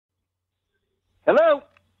Hello.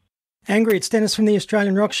 Angry, it's Dennis from the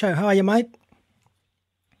Australian Rock Show. How are you, mate?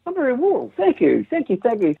 I'm very well. Thank you.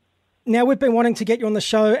 Now, we've been wanting to get you on the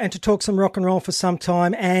show and to talk some rock and roll for some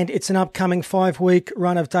time, and it's an upcoming 5-week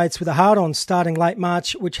run of dates with the Hard Ons starting late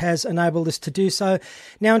March, which has enabled us to do so.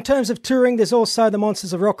 Now, in terms of touring, there's also the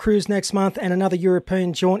Monsters of Rock cruise next month and another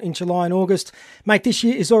European jaunt in July and August. Mate, this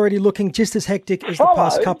year is already looking just as hectic as the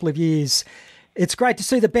past couple of years. It's great to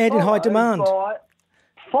see the band in high demand. I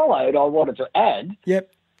wanted to add.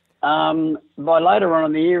 Yep. By later on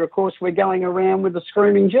in the year, of course, we're going around with the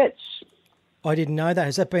Screaming Jets. I didn't know that.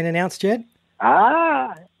 Has that been announced yet?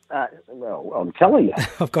 Well, I'm telling you.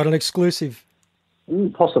 I've got an exclusive.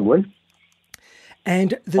 Possibly.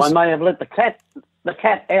 And I may have let the cat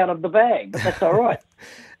out of the bag, but that's all right.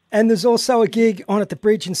 And there's also a gig on at the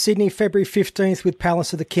Bridge in Sydney, February 15th with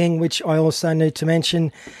Palace of the King, which I also need to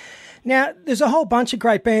mention. Now, there's a whole bunch of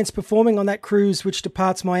great bands performing on that cruise, which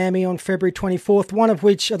departs Miami on February 24th, one of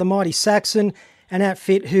which are the mighty Saxon, an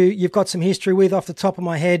outfit who you've got some history with off the top of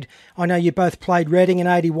my head. I know you both played Reading in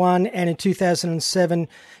 81 and in 2007.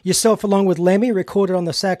 Yourself, along with Lemmy, recorded on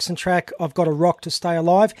the Saxon track, I've Got a Rock to Stay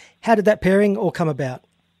Alive. How did that pairing all come about?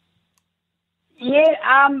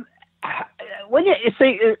 Yeah, when you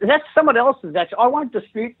see, that's someone else's. Actually, I won't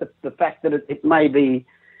dispute the fact that it may be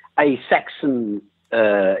a Saxon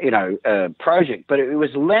project, but it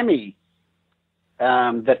was Lemmy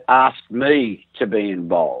that asked me to be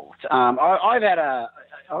involved. I've had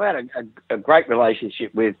a great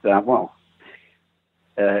relationship with God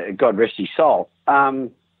rest his soul. I've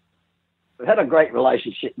had a great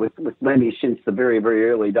relationship with Lemmy since the very, very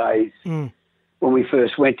early days when we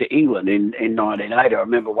first went to England in 1980. I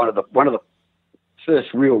remember one of the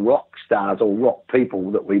first real rock stars or rock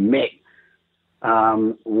people that we met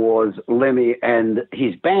was Lemmy and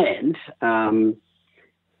his band.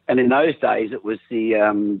 And in those days, it was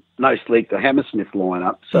the No Sleep, the Hammersmith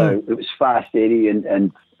lineup. So it was Fast Eddie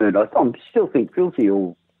and I still think Filthy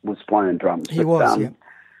was playing drums. He was, yeah.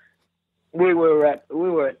 We were at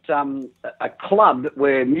a club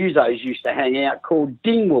where musos used to hang out called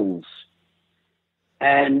Dingwalls,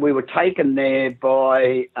 and we were taken there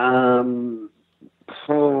by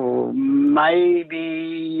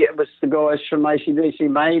maybe it was the guys from AC/DC.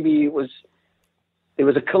 Maybe there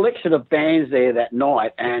was a collection of bands there that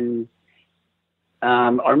night, and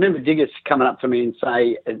I remember Diggers coming up to me and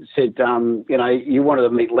said, you wanted to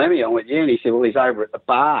meet Lemmy? I went, yeah, and he said, well, he's over at the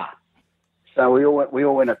bar. So we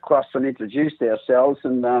all went across and introduced ourselves,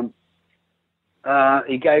 and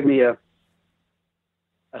he gave me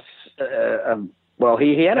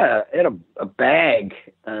he had a bag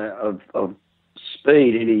of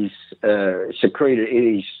speed in his secreted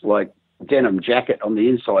in his like denim jacket on the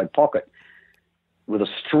inside pocket, with a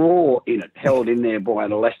straw in it held in there by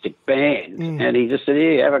an elastic band. And he just said,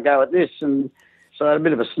 yeah, have a go at this. And so I had a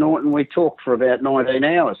bit of a snort and we talked for about 19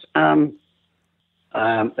 hours.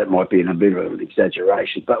 That might be a bit of an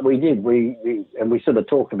exaggeration, but we did. We sort of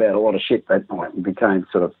talked about a lot of shit that night and became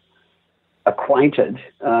sort of acquainted.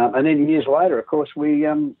 And then years later, of course, we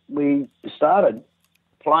started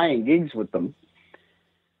playing gigs with them,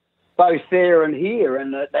 both there and here.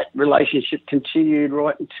 And that relationship continued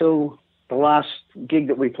right until the last gig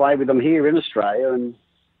that we played with them here in Australia. And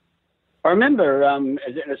I remember,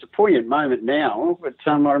 it's a poignant moment now, but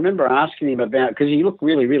I remember asking him about, because he looked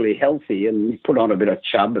really, really healthy and he put on a bit of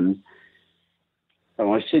chub. And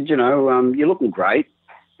I said, you're looking great.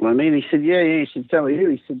 I mean, he said, yeah. He said, tell you.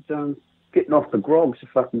 He said, getting off the grog's a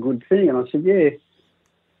fucking good thing. And I said, yeah.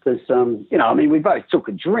 Because, we both took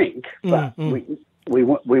a drink, but we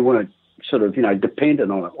weren't sort of,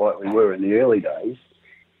 dependent on it like we were in the early days.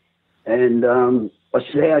 And I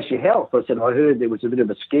said, how's your health? I said, I heard there was a bit of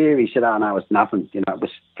a scare. He said, oh, no, it's nothing. It was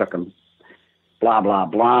fucking blah, blah,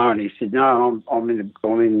 blah. And he said, no, I'm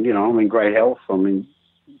in great health. I'm in,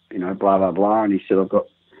 blah, blah, blah. And he said,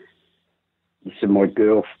 my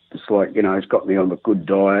girl, it's like, has got me on a good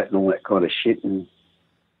diet and all that kind of shit. And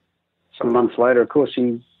some months later, of course,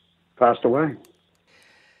 he passed away.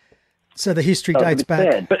 So the history dates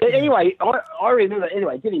back. Sad. But anyway, I remember,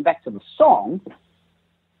 getting back to the song,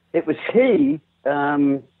 it was he.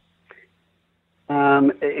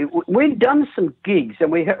 We'd done some gigs,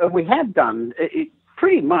 and we have done it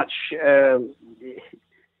pretty much.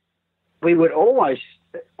 We would always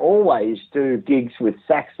do gigs with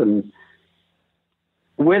Saxon,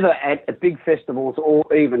 whether at big festivals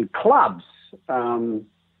or even clubs.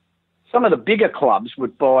 Some of the bigger clubs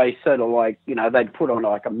would buy sort of like, they'd put on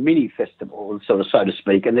like a mini festival, sort of, so to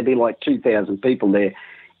speak, and there'd be like 2,000 people there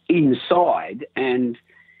inside, and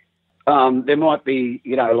there might be,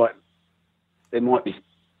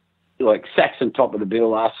 like Saxon top of the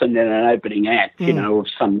bill, us, and then an opening act, you know, of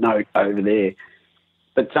some note over there.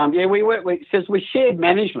 But yeah, because we shared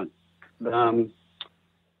management.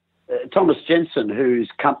 Thomas Jensen, whose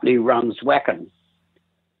company runs Wacken,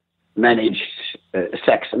 managed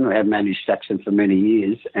Saxon. We have managed Saxon for many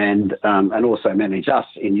years, and also managed us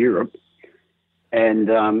in Europe. And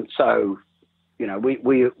so, you know,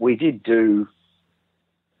 we did do.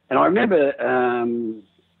 And I remember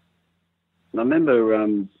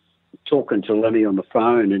talking to Lemmy on the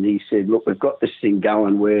phone, and he said, "Look, we've got this thing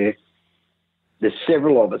going where there's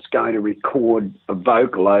several of us going to record a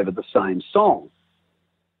vocal over the same song.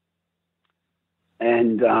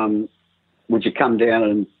 And would you come down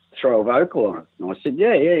and throw a vocal on it?" And I said,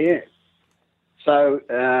 yeah. So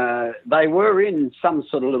they were in some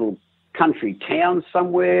sort of little country town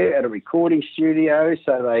somewhere at a recording studio.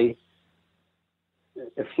 So they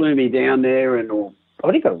flew me down there, and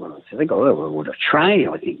I think I would a train,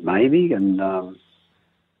 I think maybe. And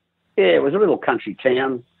yeah, it was a little country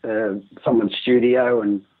town, someone's studio,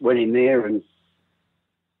 and went in there, and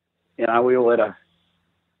you know, we all had a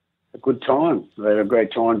good time. We had a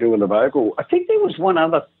great time doing the vocal. I think there was one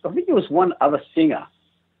other singer.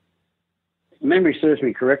 If memory serves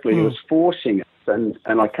me correctly, there was 4 singers, and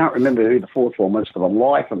I can't remember who the 4th one was for the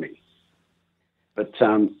life of me. But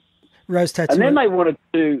Rose Tats. And then they wanted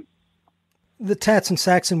to. The Tats and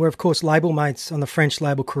Saxon were, of course, label mates on the French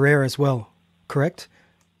label Carrera as well, correct?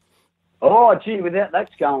 Oh, gee,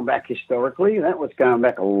 that's going back historically. That was going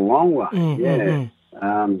back a long way. Yeah.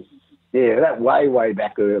 Yeah, that way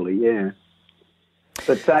back early, yeah.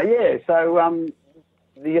 But, yeah, so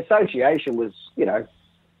the association was, you know,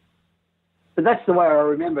 but that's the way I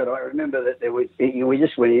remember it. I remember that we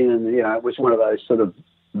just went in and, you know, it was one of those sort of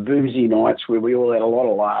boozy nights where we all had a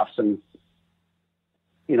lot of laughs and,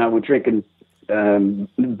 you know, we're drinking bourbon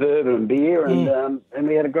and beer and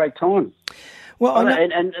we had a great time. Well,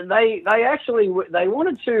 and they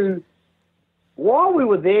wanted to, while we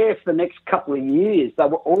were there for the next couple of years, they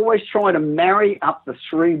were always trying to marry up the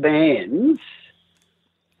 3 bands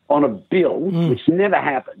on a bill, which never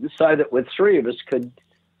happened, so that with 3 of us could,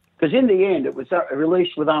 because in the end it was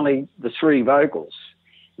released with only the 3 vocals,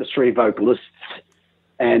 the 3 vocalists,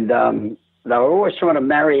 and they were always trying to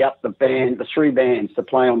marry up the 3 bands to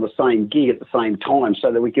play on the same gig at the same time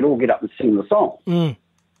so that we could all get up and sing the song.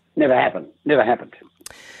 Never happened.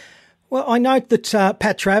 Well, I note that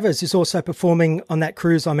Pat Travers is also performing on that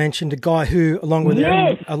cruise I mentioned, a guy who, along with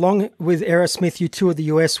Aerosmith, you toured the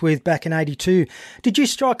US with back in '82. Did you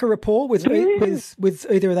strike a rapport with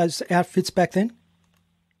either of those outfits back then?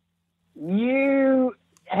 You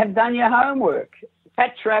have done your homework.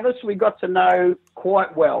 Pat Travers, we got to know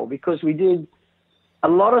quite well because we did a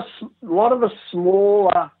lot of the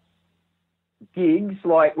smaller gigs,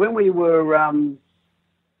 like when we weren't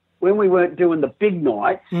doing the big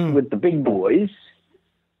nights with the big boys,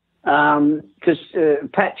 because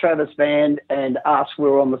Pat Travers band and us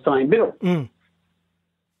were on the same bill.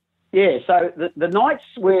 Yeah, so the nights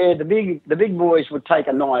where the big boys would take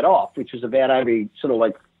a night off, which was about every sort of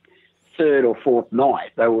like 3rd or 4th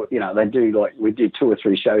night, they were, you know, they do like we do 2 or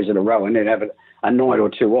 3 shows in a row and then have a night or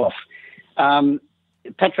 2 off.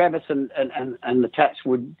 Pat Travers and the Tats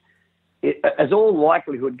would, as all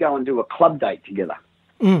likelihood, go and do a club date together.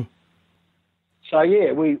 So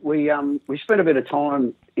yeah, we spent a bit of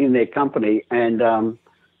time in their company and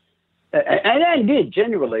did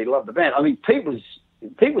genuinely love the band. I mean, Pete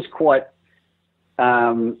was quite,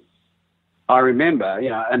 I remember, you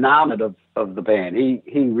know, enamoured of the band. He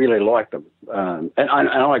really liked them, and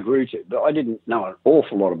I grew to, but I didn't know an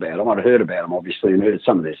awful lot about them. I'd heard about them obviously and heard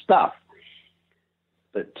some of their stuff,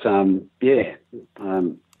 but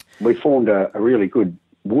we formed a really good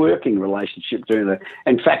working relationship doing that.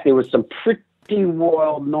 In fact, there was some pretty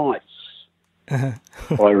wild nights,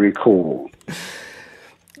 I recall.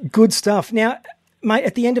 Good stuff. Now, mate,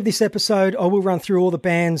 at the end of this episode, I will run through all the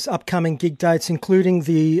band's upcoming gig dates, including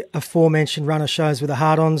the aforementioned run of shows with the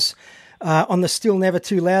Hard Ons on the Still Never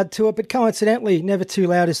Too Loud tour. But coincidentally, Never Too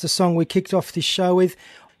Loud is the song we kicked off this show with.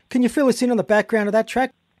 Can you fill us in on the background of that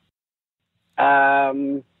track?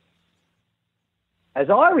 As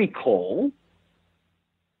I recall,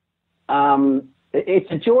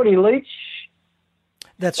 it's a Geordie Leach.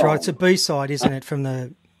 That's right. It's a B-side, isn't it? From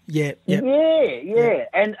the Yeah.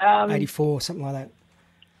 And 84, something like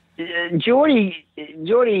that. Geordie,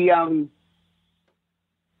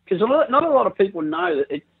 because not a lot of people know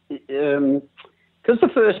that because the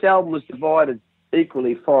first album was divided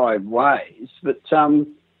equally 5 ways, but our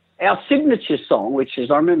signature song, which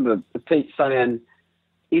is, I remember Pete saying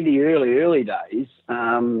in the early days,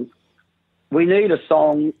 we need a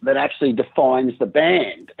song that actually defines the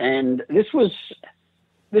band. And this was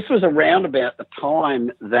around about the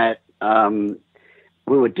time that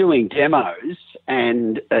we were doing demos,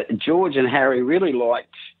 and George and Harry really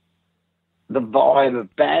liked the vibe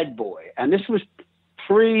of Bad Boy. And this was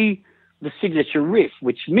pre the signature riff,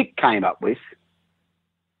 which Mick came up with.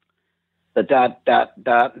 The da da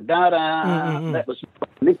da da da. Mm-hmm. That was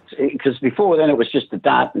Mick, because before then it was just the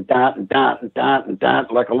da and da and da and da and da,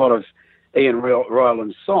 like a lot of Ian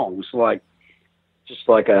Ryland's songs, like just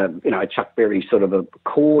like a Chuck Berry sort of a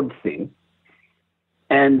chord thing.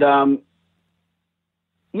 And and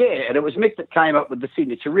it was Mick that came up with the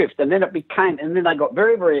signature riff, and then they got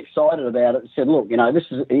very, very excited about it and said, "Look, this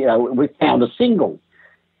is we found a single."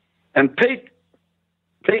 And Pete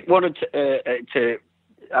wanted to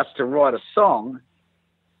us to write a song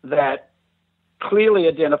that clearly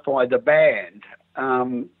identified the band.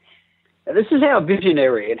 This is how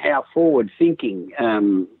visionary and how forward-thinking,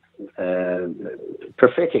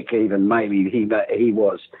 prophetic even maybe he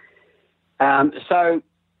was. So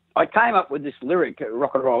I came up with this lyric,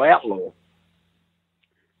 Rock and Roll Outlaw,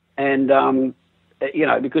 and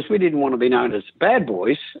because we didn't want to be known as Bad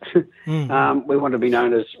Boys, we wanted to be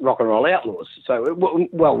known as Rock and Roll Outlaws. So,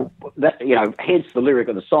 that hence the lyric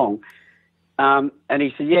of the song. And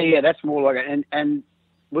he said, "Yeah, that's more like it." And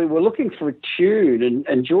we were looking for a tune,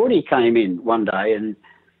 and Geordie came in one day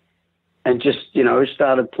and just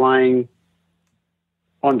started playing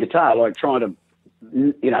on guitar, like trying to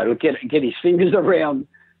get his fingers around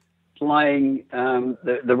playing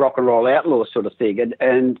the Rock and Roll Outlaw sort of thing.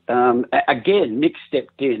 And again, Mick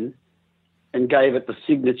stepped in and gave it the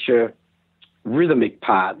signature rhythmic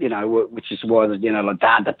part, which is why like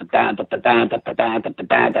da da da da da da da da da da da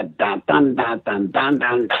da da dun dun dun dun dun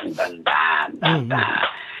dun dun dun.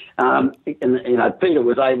 And Peter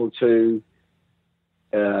was able to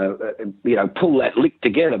pull that lick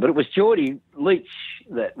together, but it was Geordie Leach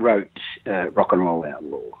that wrote Rock and Roll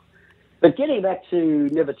Outlaw. But getting back to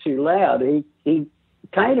Never Too Loud, he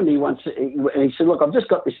came to me once and he said, "Look, I've just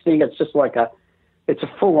got this thing. It's just like it's a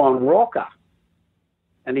full-on rocker."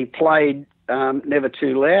 And he played Never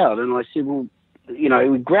Too Loud. And I said, well,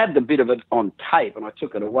 we grabbed a bit of it on tape and I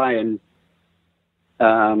took it away. And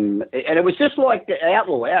it was just like the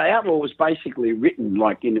Outlaw. Our Outlaw was basically written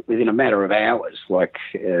like within a matter of hours, like,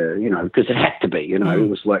 because it had to be, it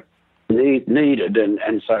was like needed.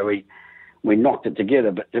 And so we knocked it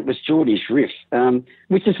together, but it was Geordie's riff,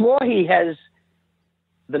 which is why he has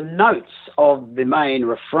the notes of the main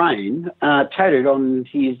refrain tattooed on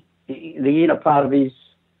the inner part of his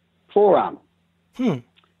forearm.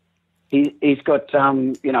 He's got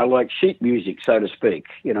like sheet music, so to speak,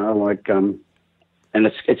 and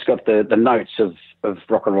it's got the notes of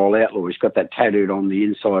Rock and Roll Outlaw. He's got that tattooed on the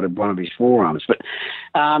inside of one of his forearms. But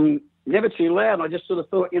Never Too Loud, I just sort of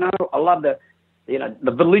thought, I love the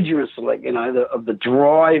belligerence, like, of the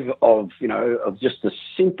drive of just the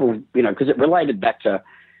simple, because it related back to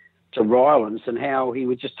Rylands and how he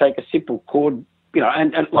would just take a simple chord,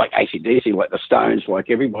 and like AC/DC, like the Stones, like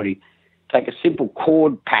everybody, take a simple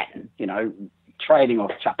chord pattern, trading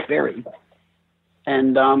off Chuck Berry.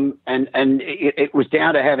 And it was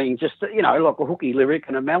down to having just, like a hooky lyric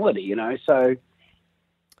and a melody, so.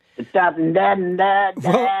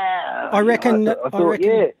 Well, I reckon,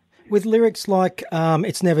 yeah. With lyrics like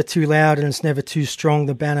 "It's never too loud and it's never too strong,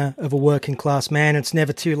 the banner of a working class man, it's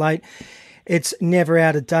never too late, it's never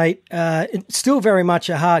out of date," it's still very much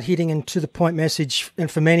a hard-hitting and to-the-point message,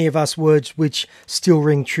 and for many of us, words which still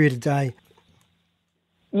ring true today.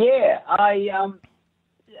 Yeah, I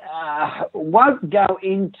won't go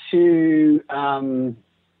into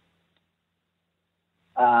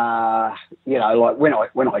like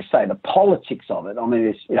when I say the politics of it. I mean,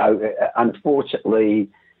 it's unfortunately.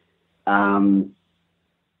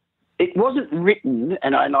 It wasn't written,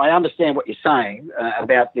 and I understand what you're saying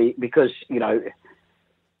about because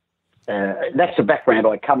that's the background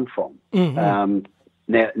I come from. Mm-hmm.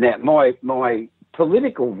 Now my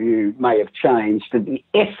political view may have changed, but the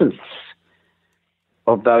essence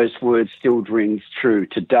of those words still rings true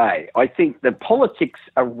today. I think the politics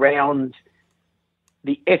around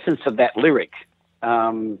the essence of that lyric,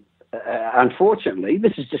 unfortunately,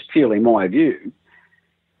 this is just purely my view.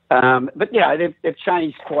 But they've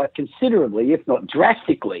changed quite considerably, if not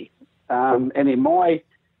drastically. And in my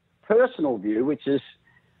personal view, which is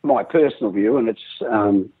my personal view, and it's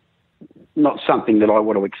not something that I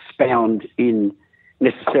want to expound in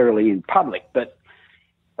necessarily in public, but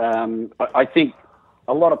I think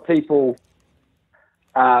a lot of people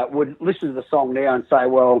would listen to the song now and say,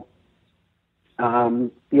 well,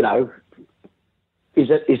 is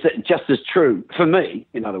it just as true for me?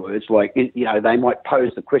 In other words, like, you know, they might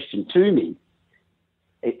pose the question to me: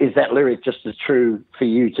 is that lyric just as true for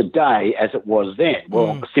you today as it was then?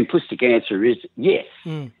 Well, the simplistic answer is yes,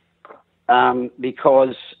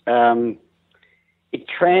 because it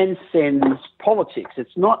transcends politics.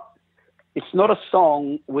 It's not a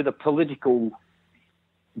song with a political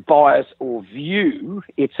bias or view.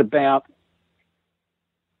 It's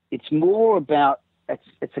more about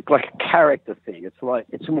it's like a character thing.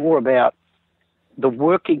 It's more about the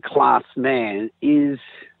working class man is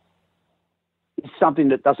something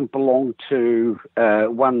that doesn't belong to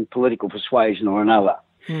one political persuasion or another.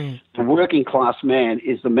 The working class man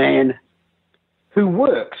is the man who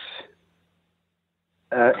works.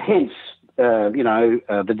 Hence,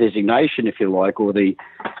 the designation, if you like, or the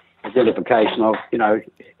identification of, you know,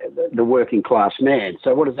 the working class man.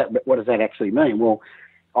 So what does that actually mean? Well,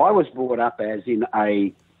 I was brought up as in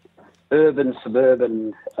a urban,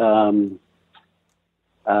 suburban,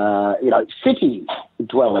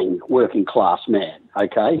 city-dwelling working class man.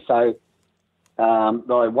 Okay, so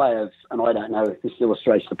by way of, and I don't know if this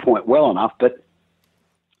illustrates the point well enough, but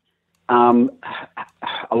a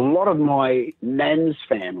lot of my nana's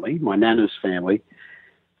family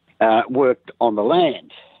worked on the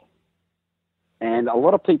land. And a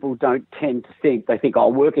lot of people don't tend to think, they think,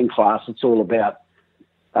 working class, it's all about,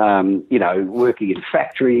 working in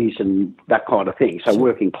factories and that kind of thing. So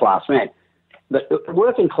working class man. The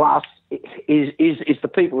working class is the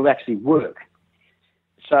people who actually work.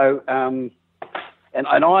 So, and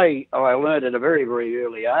I learned at a very, very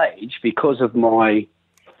early age because of my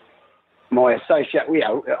associate. You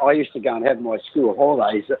know, I used to go and have my school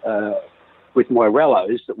holidays with my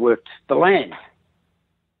rellos that worked the land.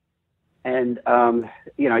 And,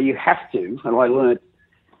 you have to, and I learned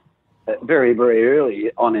very, very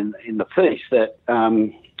early on in the piece that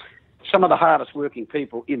some of the hardest working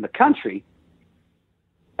people in the country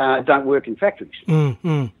don't work in factories.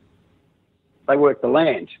 They work the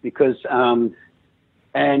land because,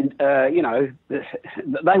 they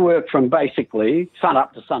work from basically sun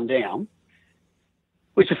up to sundown,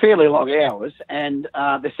 which are fairly long hours, and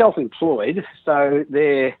they're self-employed, so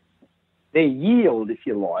their yield, if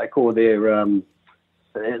you like, or their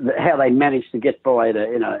how they manage to get by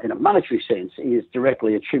in a monetary sense is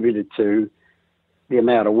directly attributed to the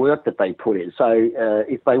amount of work that they put in. So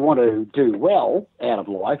if they want to do well out of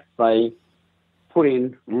life, they put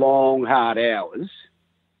in long, hard hours.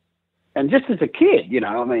 And just as a kid,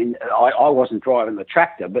 I wasn't driving the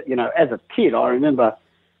tractor, but, as a kid, I remember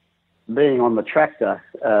being on the tractor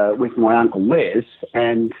with my Uncle Les,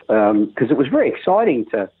 and because it was very exciting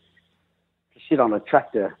to sit on a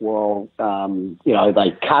tractor while,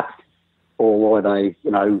 they cut or while they,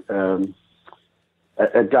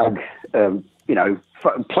 dug,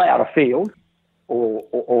 ploughed a field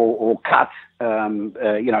or cut,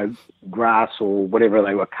 grass or whatever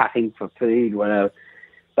they were cutting for feed, whatever,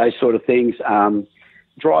 those sort of things.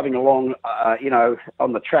 Driving along,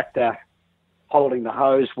 on the tractor, holding the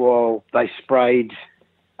hose while they sprayed,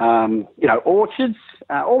 orchards,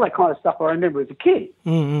 all that kind of stuff I remember as a kid.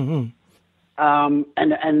 Mm-hmm. I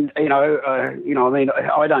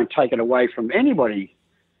don't take it away from anybody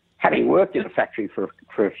having worked in a factory for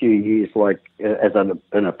a few years, like as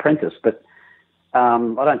an apprentice, but I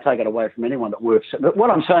don't take it away from anyone that works. But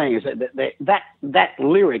what I'm saying is that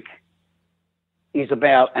lyric is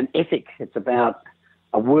about an ethic. It's about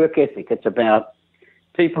a work ethic. It's about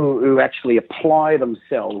people who actually apply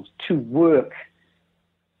themselves to work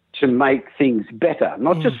to make things better,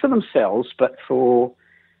 not just for themselves, but for,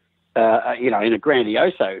 in a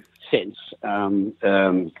grandioso sense,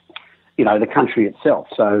 the country itself.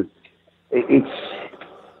 So it's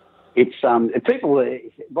people,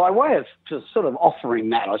 by way of just sort of offering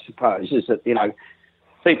that, I suppose, is that,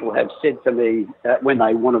 people have said to me when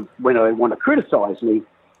they want to criticise me,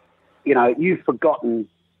 you've forgotten,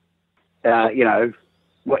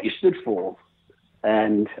 what you stood for,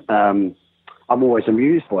 and I'm always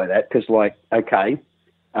amused by that because,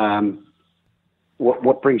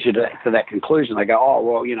 what brings you to that conclusion? They go, oh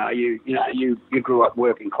well, you grew up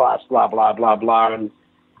working class, blah blah blah blah,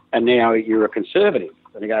 and now you're a conservative.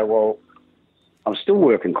 And they go, well, I'm still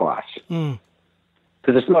working class.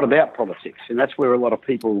 Because it's not about politics, and that's where a lot of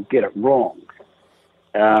people get it wrong.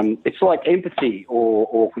 It's like empathy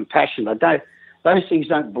or compassion. Those things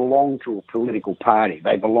don't belong to a political party.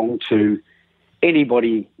 They belong to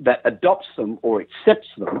anybody that adopts them or accepts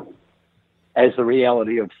them as the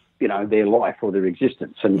reality of their life or their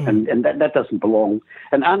existence, and that doesn't belong.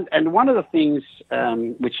 And one of the things,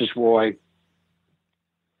 which is why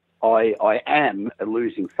I am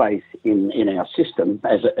losing faith in our system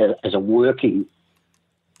as a working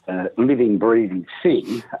living, breathing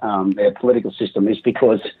thing, our political system, is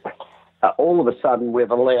because all of a sudden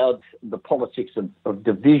we've allowed the politics of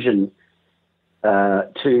division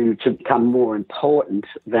to become more important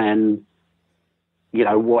than,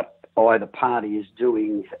 what either party is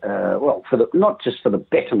doing, not just for the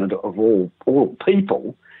betterment of all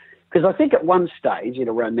people. Because I think at one stage, in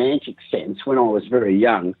a romantic sense, when I was very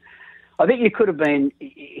young, I think you could have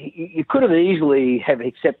easily have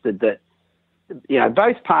accepted that,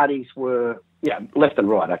 both parties were, left and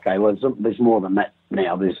right. Okay, well, there's more than that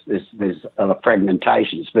now. There's other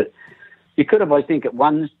fragmentations, but you could have, I think, at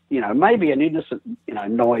one, maybe an innocent,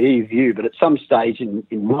 naive view, but at some stage in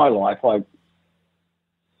my life, I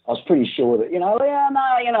was pretty sure that,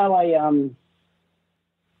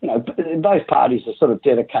 both parties are sort of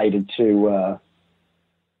dedicated to,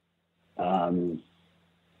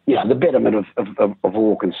 the betterment of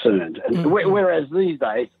all concerned. And whereas these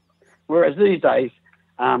days,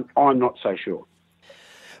 I'm not so sure.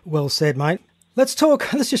 Well said, mate. Let's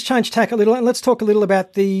just change tack a little, and let's talk a little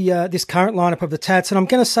about this current lineup of the Tats. And I'm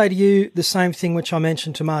going to say to you the same thing which I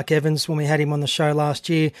mentioned to Mark Evans when we had him on the show last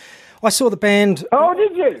year. I saw the band. Oh,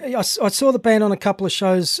 did you? I saw the band on a couple of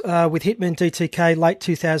shows with Hitman DTK late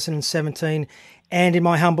 2017, and in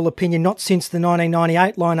my humble opinion, not since the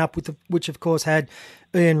 1998 lineup, which of course had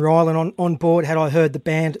Ian Ryland on board, had I heard the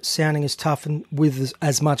band sounding as tough and with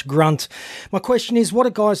as much grunt. My question is, what do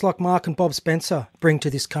guys like Mark and Bob Spencer bring to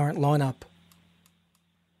this current lineup?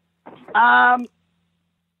 I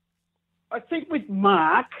think with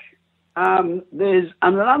Mark, there's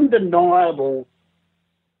an undeniable...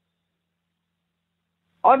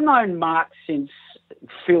 I've known Mark since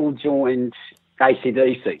Phil joined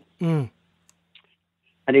AC/DC. And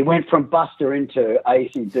he went from Buster into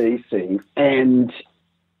AC/DC, and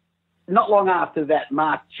not long after that,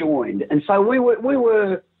 Mark joined. And so we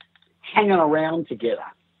were hanging around together.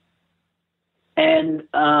 And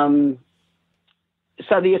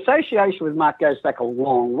so the association with Mark goes back a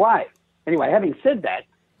long way. Anyway, having said that,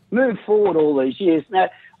 move forward all these years.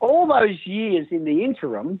 Now, all those years in the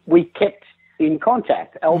interim, we kept in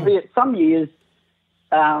contact, albeit some years,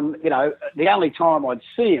 the only time I'd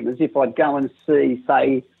see him is if I'd go and see,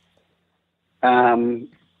 say,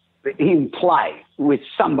 him play with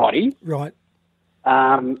somebody. Right.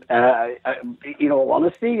 In all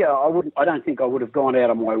honesty, I don't think I would have gone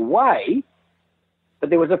out of my way,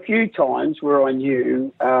 but there was a few times where I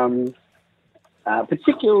knew,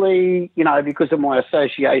 particularly, because of my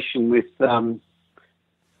association with, what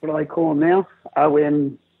do they call them now?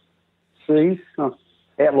 OMCs,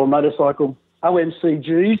 Outlaw Motorcycle,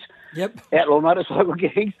 OMCGs. Yep. Outlaw Motorcycle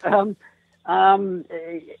Gangs. He and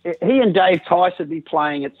Dave Tice would be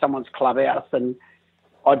playing at someone's clubhouse, and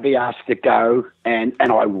I'd be asked to go, and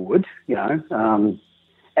I would, out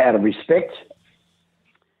of respect.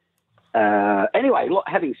 Anyway,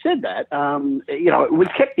 having said that, we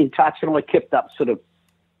kept in touch, and I kept up sort of,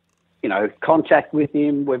 contact with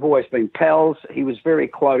him. We've always been pals. He was very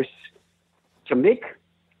close to Mick.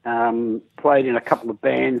 Played in a couple of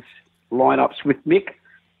bands lineups with Mick,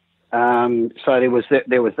 so there was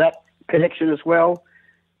that connection as well.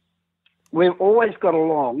 We've always got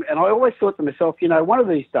along, and I always thought to myself, one of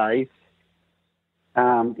these days,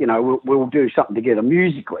 we'll do something together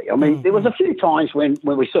musically. I mean, there was a few times when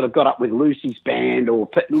we sort of got up with Lucy's band or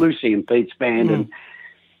Lucy and Pete's band and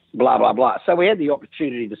blah, blah, blah. So we had the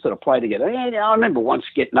opportunity to sort of play together. And I remember once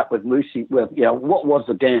getting up with Lucy, what was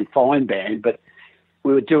the Dan Fine band, but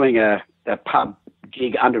we were doing a pub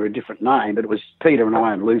gig under a different name, but it was Peter and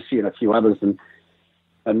I and Lucy and a few others, and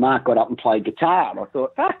Mark got up and played guitar, and I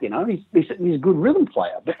thought, he's a good rhythm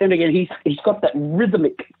player. But then again, he's got that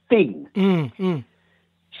rhythmic thing.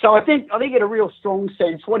 So I think in a real strong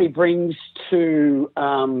sense, what he brings to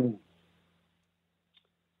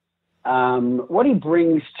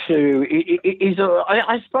is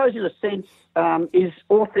I suppose in a sense, is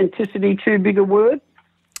authenticity too big a word?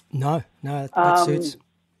 No, that suits.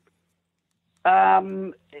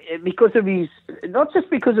 Because of not just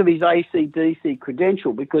because of his AC/DC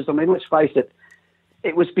credential, because, I mean, let's face it,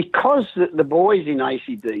 it was because the boys in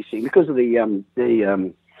AC/DC, because of it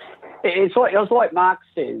was like Mark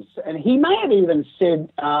says, and he may have even said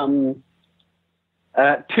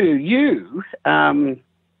to you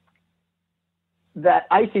that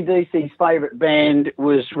AC/DC's favourite band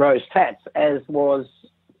was Rose Tats, as was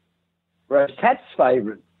Rose Tats'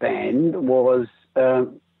 favourite band was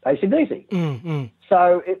AC/DC.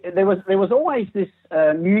 So there was always this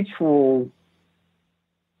mutual,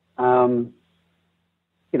 love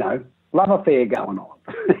affair going on,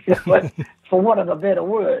 for want of a better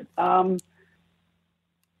word.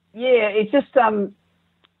 It just,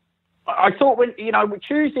 I thought when, we're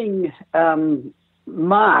choosing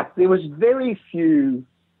Mark, there was very few.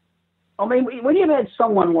 I mean, when you had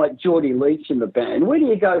someone like Geordie Leach in the band, where do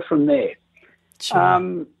you go from there? Sure. I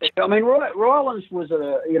mean, Rylands was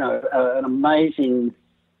an amazing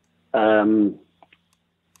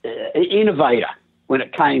innovator when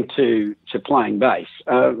it came to playing bass.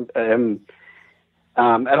 And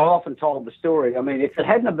I often told the story. I mean, if it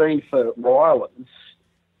hadn't have been for Rylands,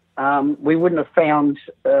 we wouldn't have found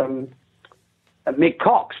Mick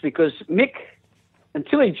Cox, because Mick,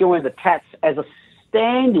 until he joined the Tats as a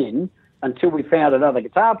stand-in, until we found another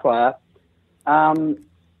guitar player,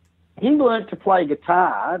 he learnt to play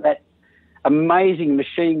guitar, that amazing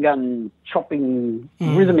machine gun chopping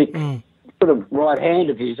rhythmic sort of right hand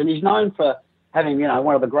of his, and he's known for having,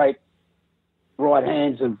 one of the great right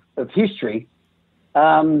hands of history. He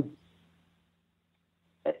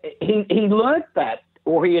learnt that,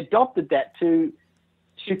 or he adopted that to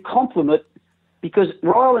complement, because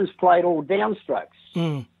Rylands played all downstrokes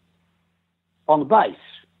on the bass,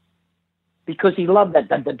 because he loved that.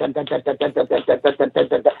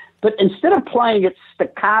 But instead of playing it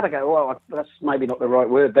staccato, well, that's maybe not the right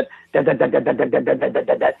word, but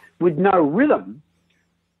with no rhythm,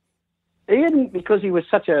 Ian, because he was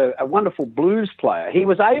such a wonderful blues player, he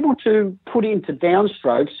was able to put into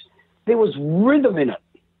downstrokes, there was rhythm in it.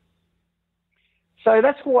 So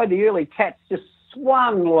that's why the early Tats just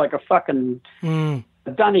swung like a fucking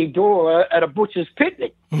dunny door at a butcher's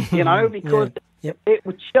picnic, because it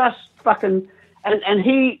was just fucking... And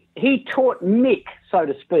he taught Mick, so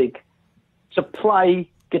to speak, to play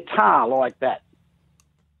guitar like that.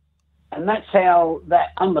 And that's how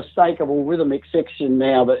that unmistakable rhythmic section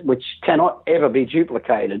now, which cannot ever be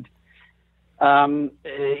duplicated, is the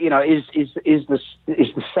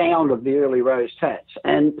sound of the early Rose Tats.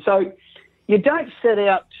 And so you don't set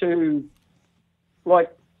out to,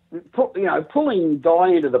 pulling Guy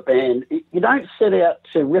into the band, you don't set out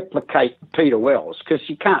to replicate Peter Wells, because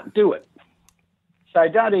you can't do it. So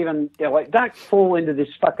don't fall into this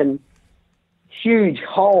fucking huge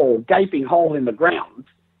gaping hole in the ground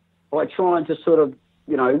by trying to sort of,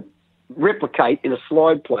 replicate in a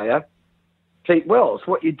slide player Pete Wells.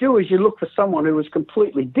 What you do is you look for someone who is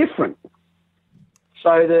completely different,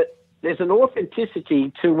 so that there's an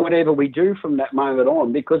authenticity to whatever we do from that moment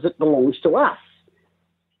on, because it belongs to us.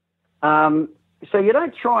 So you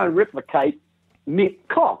don't try and replicate Mick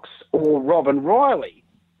Cox or Robin Riley.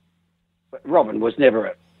 Robin was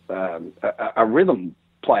never a rhythm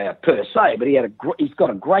player per se, but he's got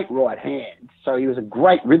a great right hand, so he was a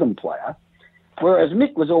great rhythm player. Whereas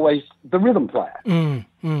Mick was always the rhythm player.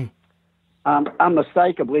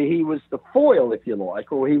 Unmistakably, he was the foil, if you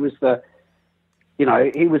like, or he was the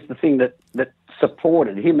thing that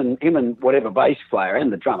supported him and whatever bass player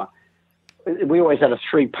and the drummer. We always had a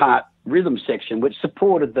 3-part rhythm section which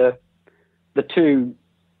supported the two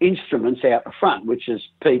instruments out the front, which is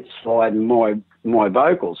Pete's slide and my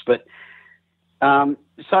vocals. But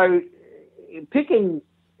so picking,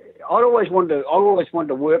 I always wanted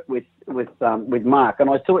to work with Mark, and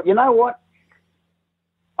I thought, you know what,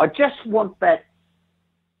 I just want that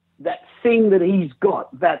thing that he's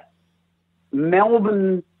got, that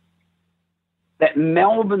Melbourne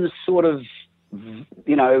sort of,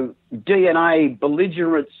 DNA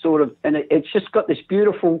belligerent sort of, and it's just got this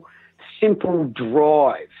beautiful, simple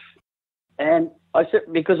drive. And I said,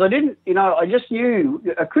 because I didn't, I just knew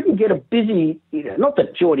I couldn't get a busy, not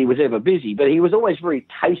that Geordie was ever busy, but he was always very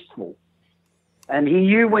tasteful. And he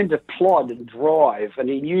knew when to plod and drive, and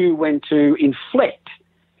he knew when to inflect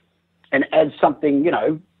and add something,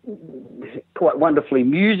 quite wonderfully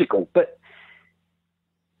musical. But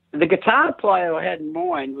the guitar player I had in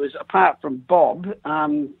mind was, apart from Bob,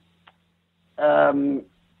 Bob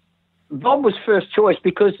was first choice,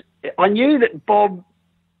 because I knew that Bob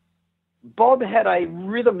had a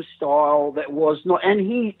rhythm style that was not,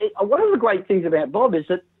 and one of the great things about Bob is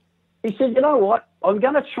that he said, you know what, I'm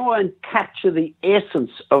going to try and capture the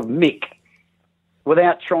essence of Mick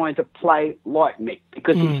without trying to play like Mick,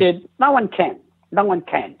 because he said, no one can.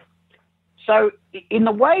 So in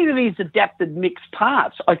the way that he's adapted Mick's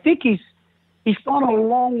parts, I think he's gone a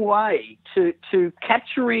long way to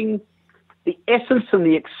capturing the essence and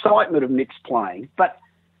the excitement of Mick's playing, but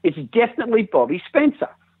it's definitely Bobby Spencer.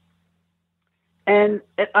 And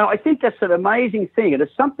I think that's an amazing thing. And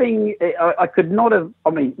it's something I could not have, I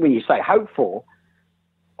mean, when you say hope for,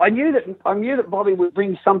 I knew that Bobby would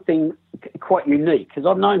bring something quite unique, because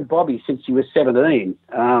I've known Bobby since he was 17,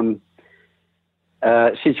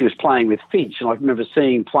 since he was playing with Finch. And I remember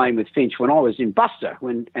seeing him playing with Finch when I was in Buster,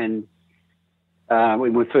 when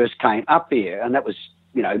we first came up here. And that was,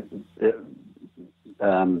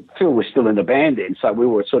 Phil was still in the band then, so we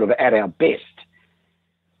were sort of at our best.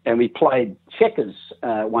 And we played Checkers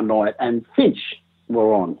one night, and Finch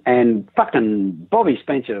were on, and fucking Bobby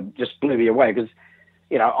Spencer just blew me away because,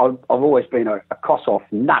 you know, I've always been a Kossoff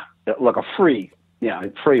nut, like a Free,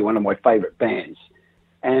 one of my favourite bands,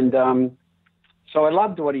 and so I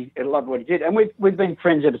loved what he did, and we've been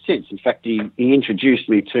friends ever since. In fact, he introduced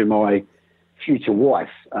me to my future wife,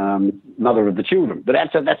 mother of the children, but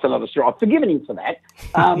that's another story. I've forgiven him for that,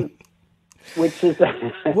 which is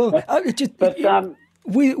well, but.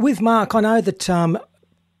 With Mark, I know that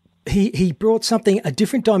he brought a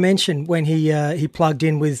different dimension when he plugged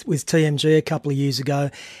in with TMG a couple of years ago,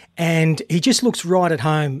 and he just looks right at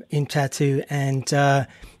home in Tattoo. And yes,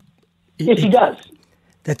 he does.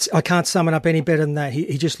 I can't sum it up any better than that.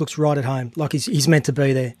 He just looks right at home, like he's meant to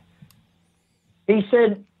be there. He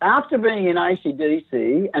said after being in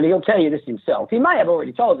AC/DC, and he'll tell you this himself. He may have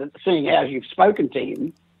already told it, seeing how you've spoken to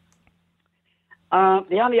him.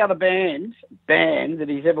 The only other band that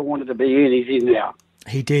he's ever wanted to be in is in now.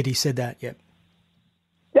 He did. He said that. Yep.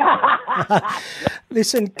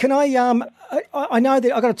 Listen, can I know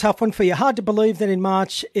that I got a tough one for you. Hard to believe that in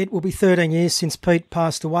March it will be 13 years since Pete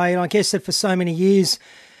passed away, and I guess that for so many years,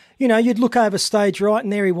 you know, you'd look over stage right,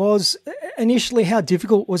 and there he was. Initially, how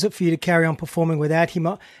difficult was it for you to carry on performing without him?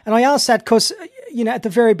 And I ask that because, you know, at the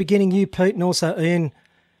very beginning, you, Pete, and also Ian,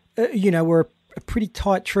 were a pretty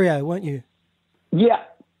tight trio, weren't you? Yeah.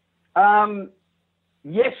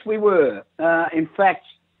 Yes, we were. In fact,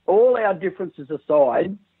 all our differences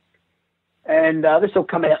aside, and this will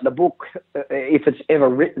come out in the book if it's ever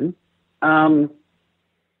written, there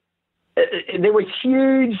were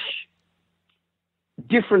huge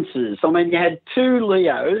differences. I mean, you had two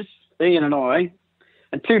Leos, Ian and I,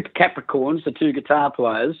 and two Capricorns, the two guitar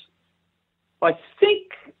players. I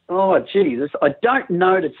think, I don't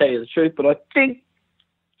know to tell you the truth, but I think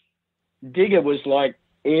Digger was like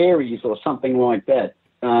Aries or something like that.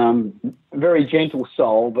 Very gentle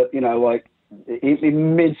soul, but, you know, like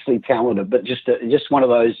immensely talented, but just one of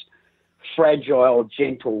those fragile,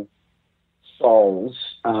 gentle souls,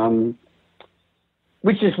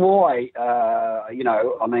 which is why, I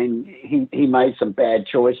mean, he made some bad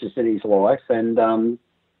choices in his life, and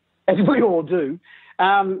as we all do.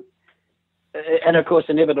 And, of course,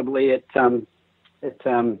 inevitably I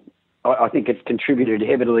think it's contributed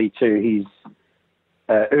heavily to his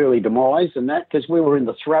early demise and that, because we were in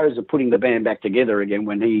the throes of putting the band back together again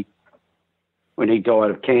when he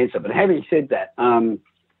died of cancer. But having said that,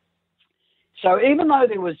 so even though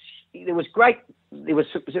there was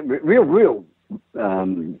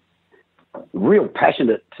real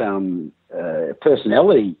passionate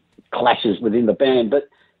personality clashes within the band, but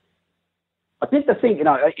I think the thing, you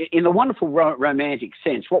know, in the wonderful romantic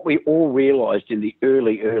sense, what we all realised in the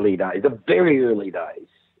early days, the very early days,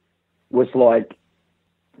 was like,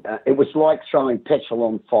 it was like throwing petrol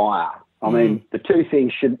on fire. I mean, the two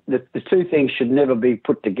things should never be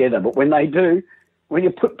put together, but when they do, when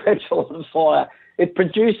you put petrol on fire, it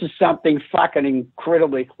produces something fucking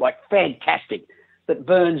incredibly, like, fantastic, that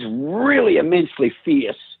burns really immensely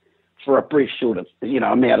fierce for a brief short of,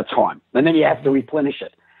 amount of time, and then you have to replenish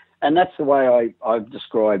it. And that's the way I've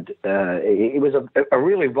described it. Was a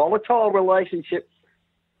really volatile relationship,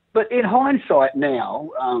 but in hindsight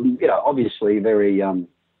now, obviously a very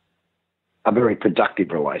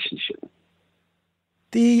productive relationship.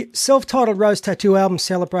 The self-titled Rose Tattoo album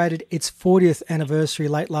celebrated its 40th anniversary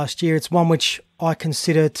late last year. It's one which I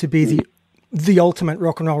consider to be the ultimate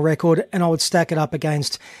rock and roll record, and I would stack it up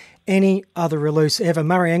against any other release ever.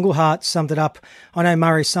 Murray Engelhart summed it up. I know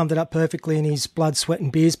Murray summed it up perfectly in his Blood, Sweat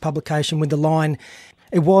and Beers publication with the line,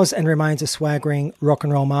 "It was and remains a swaggering rock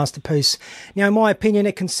and roll masterpiece." Now, in my opinion,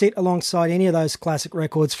 it can sit alongside any of those classic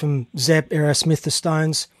records from Zepp, Aerosmith, the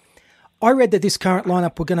Stones. I read that this current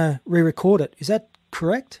lineup were going to re-record it. Is that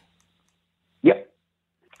correct? Yep.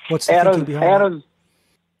 What's the thinking behind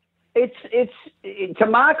that? It's to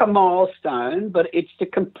mark a milestone, but it's to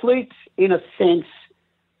complete, in a sense,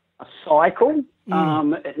 a cycle,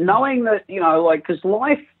 knowing that, because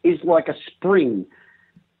life is like a spring.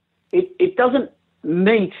 It doesn't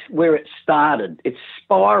meet where it started. It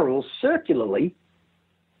spirals circularly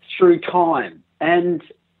through time. And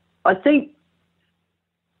I think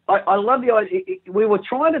I love the idea. We were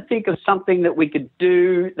trying to think of something that we could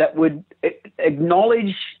do that would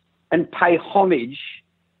acknowledge and pay homage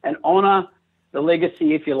and honour the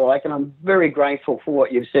legacy, if you like. And I'm very grateful for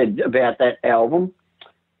what you've said about that album.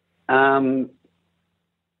 To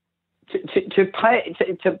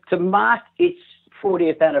mark its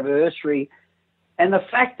 40th anniversary, and the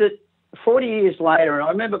fact that 40 years later, and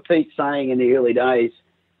I remember Pete saying in the early days,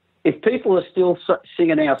 if people are still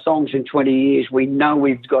singing our songs in 20 years, we know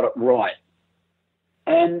we've got it right.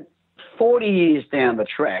 And 40 years down the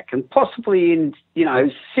track, and possibly in,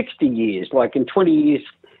 60 years, like in 20 years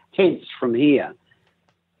hence from here,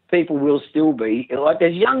 people will still be, like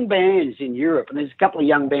there's young bands in Europe, and there's a couple of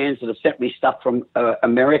young bands that have sent me stuff from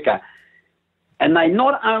America, and they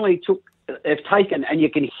not only have taken, and you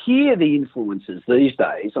can hear the influences these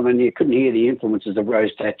days. I mean, you couldn't hear the influences of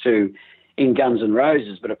Rose Tattoo in Guns N'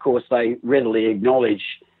 Roses, but of course they readily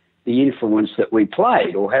acknowledge the influence that we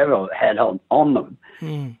played or have had on them.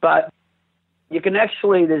 But you can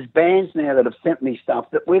actually, there's bands now that have sent me stuff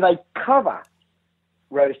where they cover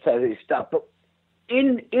Rose Tattoo stuff, but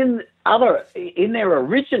in their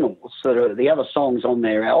originals, that are the other songs on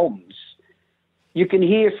their albums, you can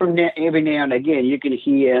hear every now and again, you can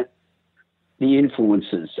hear the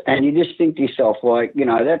influences, and you just think to yourself, like,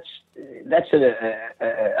 that's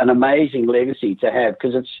an amazing legacy to have,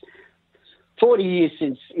 because it's 40 years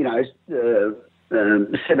since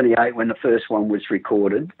 78 when the first one was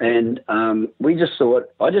recorded, and I just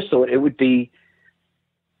thought it would be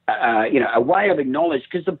a way of acknowledging,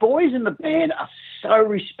 because the boys in the band are so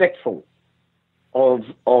respectful of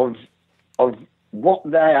what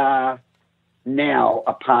they are now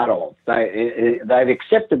a part of. They've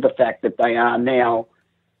accepted the fact that they are now,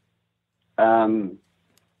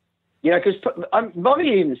 because Bobby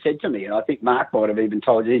even said to me, and I think Mark might have even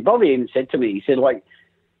told you, Bobby even said to me, he said, like,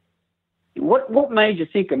 what made you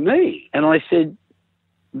think of me? And I said,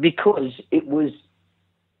 because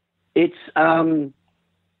it's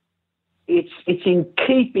in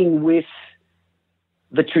keeping with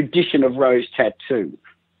the tradition of Rose Tattoo.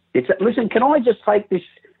 Listen, can I just take this?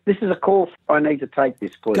 This is a call. I need to take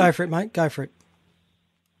this, please. Go for it, mate. Go for it.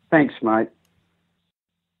 Thanks, mate.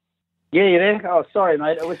 Yeah, you there? Oh, sorry,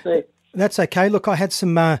 mate. It was the. That's okay. Look, I had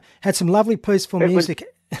some lovely peaceful music,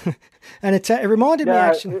 and it reminded me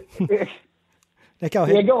actually. Now, go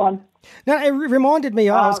ahead. Yeah, go on. No, it reminded me.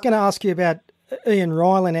 I was going to ask you about Ian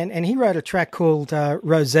Ryland, and he wrote a track called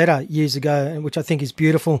Rosetta years ago, which I think is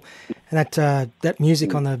beautiful, and that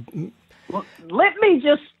music on the. Well, let me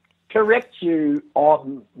just correct you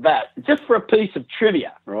on that, just for a piece of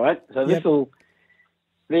trivia, right? So this will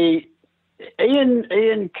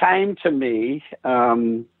Ian came to me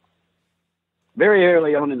very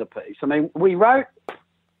early on in the piece. I mean, we wrote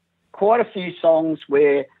quite a few songs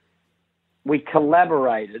where we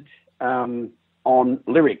collaborated on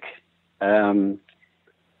lyric, and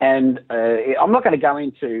I'm not going to go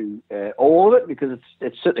into all of it, because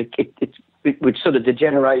it would sort of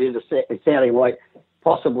degenerate into sounding like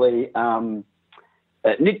possibly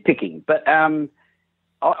nitpicking. But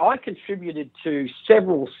I contributed to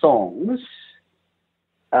several songs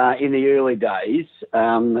in the early days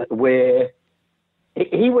where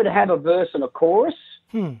he would have a verse and a chorus,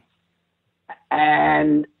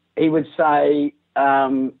 and he would say,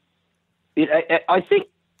 I think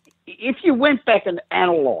if you went back and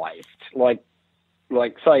analysed, like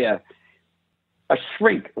say a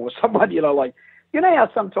shrink or someone, like, you know how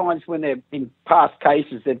sometimes when they're in past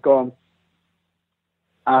cases, they've gone,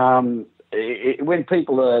 when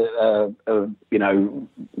people are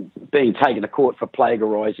being taken to court for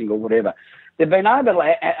plagiarising or whatever, they've been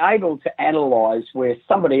able to analyse where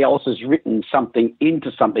somebody else has written something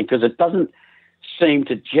into something because it doesn't seem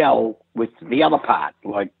to gel with the other part,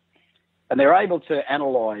 and they're able to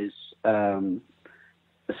analyse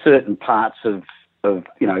certain parts of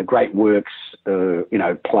great works,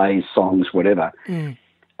 plays, songs, whatever.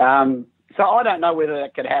 So I don't know whether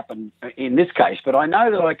that could happen in this case, but I know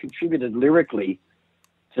that I contributed lyrically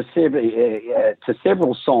to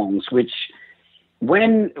several songs, which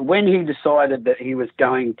when he decided that he was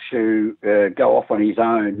going to go off on his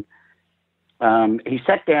own, he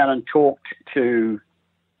sat down and talked to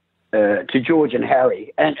George and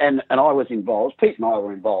Harry, and I was involved. Pete and I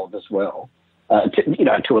were involved as well,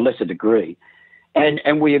 to a lesser degree.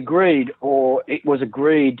 And we agreed, or it was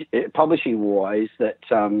agreed publishing-wise, that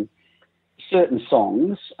certain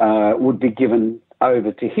songs would be given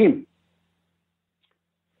over to him.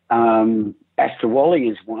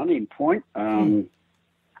 Astrowally is one in point. I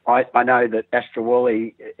know that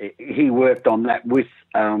Astrowally, he worked on that with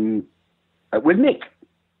Nick.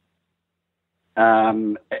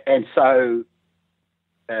 And so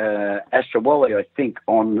Astrowally, I think,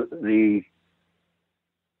 on the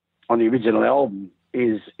original album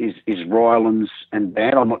is Ryland's and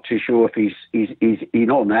band. I'm not too sure if he's in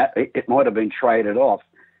on that. It might have been traded off,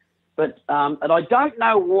 but and I don't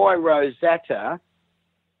know why Rosetta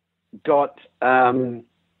got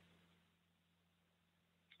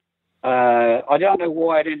I don't know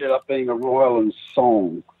why it ended up being a Ryland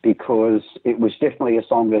song, because it was definitely a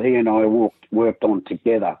song that he and I worked on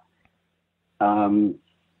together.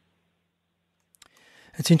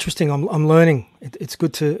 It's interesting. I'm learning. It's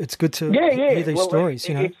good to hear these stories.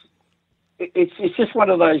 It's just one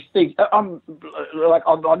of those things. I'm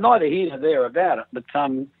neither here nor there about it, but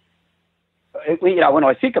when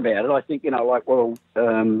I think about it, I think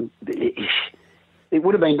it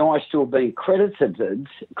would have been nice to have been credited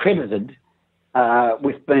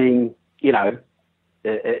with being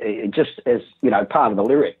just as part of the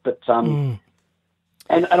lyric, but and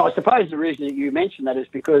I suppose the reason that you mentioned that is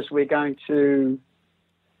because we're going to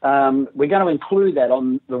include that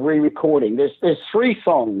on the re-recording. There's 3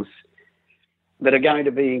 songs that are going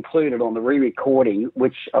to be included on the re-recording,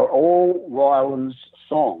 which are all Ryland's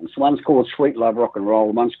songs. One's called Sweet Love Rock and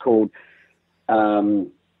Roll, one's called Snow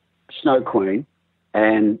Queen,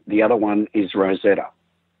 and the other one is Rosetta.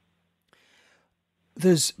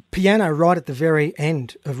 There's piano right at the very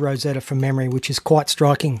end of Rosetta from memory, which is quite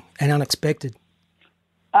striking and unexpected.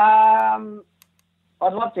 I'd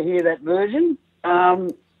love to hear that version.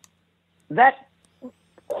 That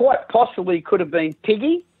quite possibly could have been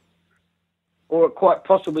Piggy, or it quite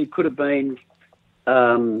possibly could have been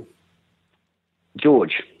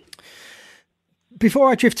George. Before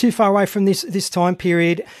I drift too far away from this time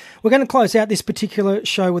period, we're going to close out this particular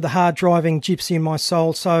show with a hard-driving Gypsy in My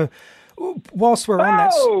Soul. So whilst we're on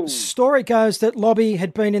that, story goes that Lobby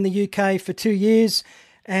had been in the UK for 2 years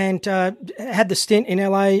and had the stint in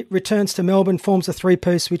LA, returns to Melbourne, forms a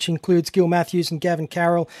 3-piece, which includes Gil Matthews and Gavin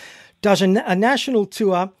Carroll, does a national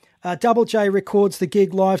tour. Double J records the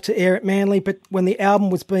gig live to air at Manly, but when the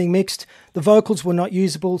album was being mixed, the vocals were not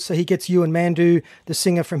usable, so he gets Ewan Mandu, the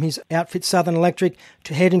singer from his outfit Southern Electric,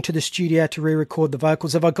 to head into the studio to re-record the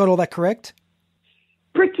vocals. Have I got all that correct?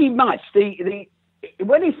 Pretty much. When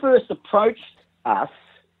he first approached us,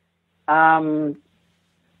 Mandu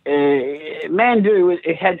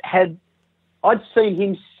I'd seen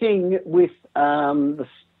him sing with the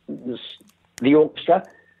orchestra,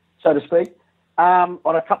 so to speak, on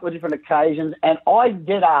a couple of different occasions, and I'd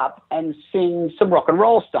get up and sing some rock and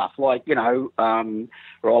roll stuff, like, Roll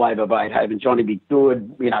Over Beethoven, Johnny B.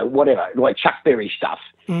 Good, whatever, like Chuck Berry stuff.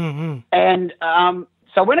 Mm-hmm. And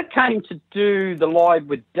so when it came to do the live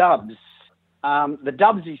with dubs, the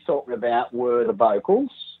dubs he's talking about were the vocals,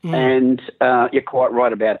 and you're quite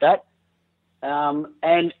right about that.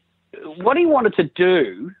 And what he wanted to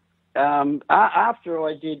do, after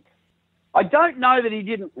I don't know that he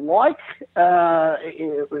didn't like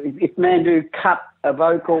if Mandu cut a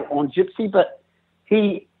vocal on Gypsy, but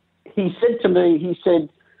he said to me,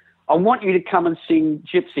 I want you to come and sing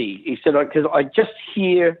Gypsy. He said, because I just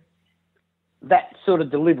hear that sort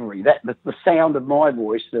of delivery, the sound of my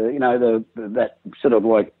voice, that sort of,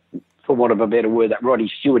 like, for want of a better word, that Roddy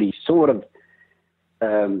Stewart-y sort of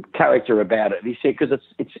character about it. He said, because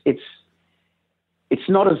it's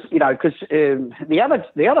not as, because the other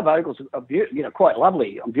vocals are quite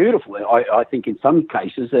lovely and beautiful. I think in some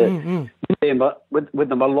cases, with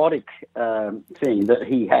the melodic thing that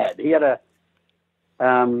he had. He had a.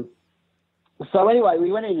 So anyway,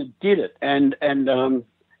 we went in and did it, and then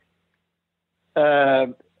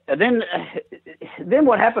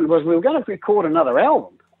what happened was we were going to record another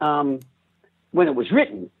album when it was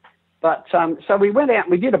written, but so we went out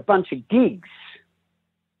and we did a bunch of gigs.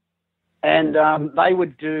 And they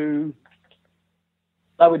would do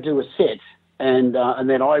a set, and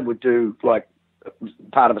then I would do, like,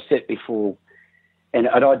 part of a set before, and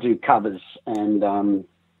I'd do covers, and and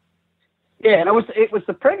it was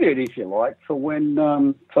the prelude, if you like, for when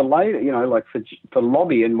for later, like for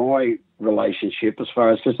Lobby and my relationship, as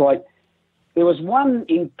far as, because, like, there was one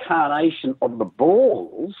incarnation of the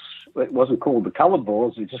Balls. It wasn't called the Coloured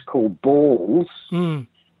Balls; it was just called Balls. Mm.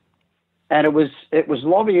 And it was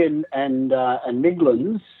Lobby and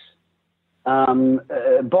Midlands,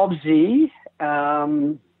 Bobsy,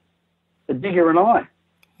 Digger and I.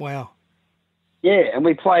 Wow. Yeah, and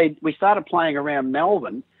we started playing around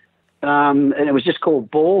Melbourne, and it was just called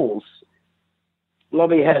Balls.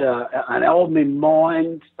 Lobby had an album in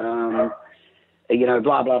mind, blah,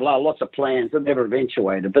 blah, blah, lots of plans that never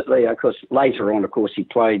eventuated. But of course, later on, of course, he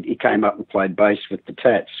came up and played bass with the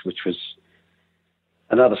Tats, which was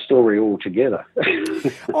another story altogether.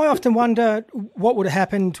 I often wonder what would have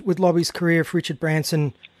happened with Lobby's career if Richard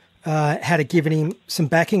Branson had given him some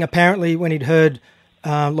backing. Apparently, when he'd heard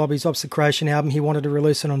Lobby's Obsecration album, he wanted to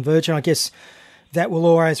release it on Virgin. I guess that will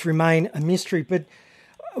always remain a mystery. But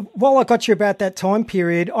while I got you about that time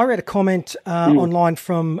period, I read a comment online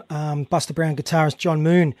from Buster Brown guitarist John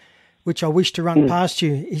Moon, which I wish to run past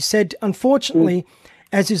you. He said, unfortunately,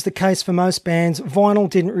 as is the case for most bands, vinyl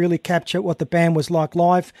didn't really capture what the band was like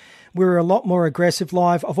live. We were a lot more aggressive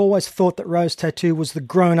live. I've always thought that Rose Tattoo was the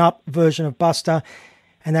grown-up version of Buster,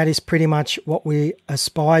 and that is pretty much what we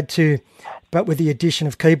aspired to, but with the addition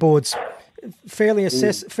of keyboards.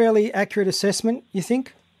 Fairly accurate assessment, you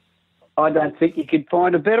think? I don't think you could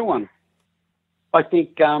find a better one. I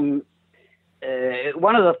think one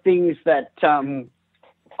of the things that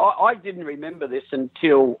I didn't remember this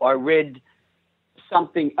until I read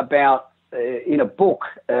something about in a book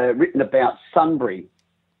written about Sunbury,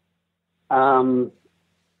 and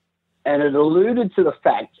it alluded to the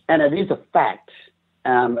fact, and it is a fact,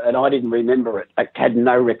 and I didn't remember it. I had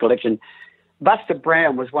no recollection. Buster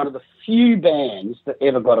Brown was one of the few bands that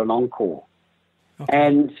ever got an encore. Okay.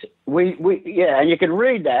 And and you can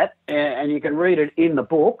read that, and you can read it in the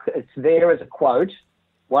book. It's there as a quote.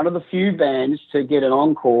 One of the few bands to get an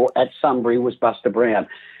encore at Sunbury was Buster Brown.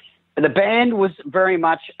 The band was very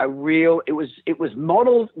much a real. It was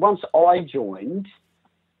modelled once I joined,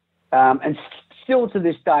 and still to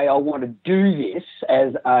this day I want to do this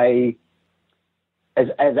as a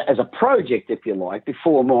project, if you like,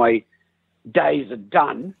 before my days are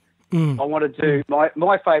done. I want to do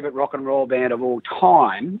my favourite rock and roll band of all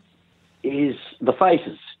time is the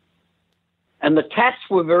Faces, and the Tats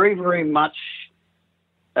were very, very much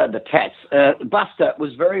Buster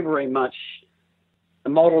was very, very much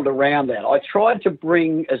modelled around that. I tried to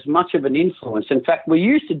bring as much of an influence. In fact, we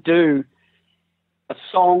used to do a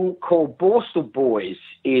song called Borstal Boys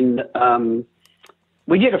in.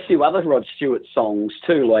 We did a few other Rod Stewart songs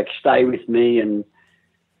too, like Stay With Me and.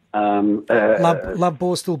 Love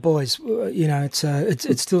Borstal Boys. You know, it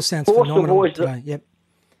still sounds Borstal phenomenal Boys, today. Yep.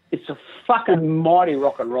 It's a fucking mighty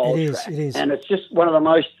rock and roll track. It is. And it's just one of the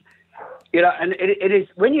most, you know, and it is,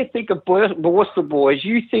 when you think of Borstal Boys,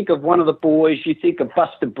 you think of one of the boys, you think of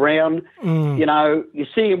Buster Brown, you know, you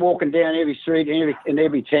see him walking down every street in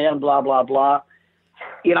every town, blah, blah, blah.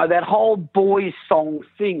 You know, that whole boys song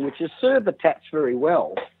thing, which has served the Tats very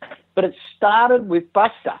well. But it started with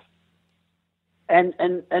Buster. And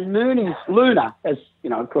Mooney's Luna, as you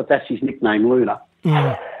know, of course, that's his nickname, Luna.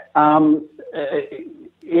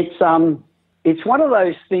 It's one of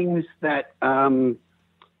those things that, I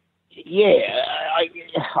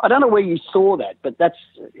don't know where you saw that, but that's,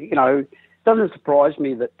 you know, it doesn't surprise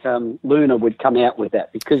me that Luna would come out with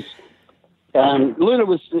that, because Luna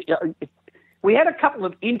was. We had a couple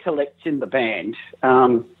of intellects in the band.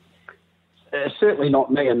 Certainly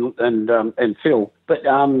not me and Phil, but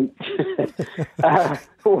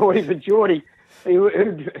or even Geordie,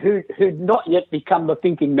 who'd not yet become the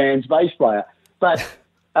thinking man's bass player. But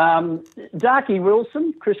Darky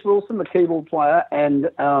Wilson, Chris Wilson, the keyboard player,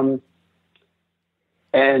 and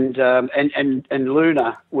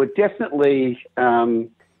Luna were definitely,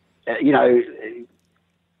 you know,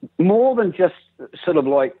 more than just sort of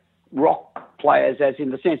like rock players, as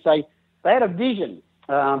in the sense they had a vision.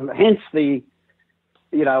 Hence the,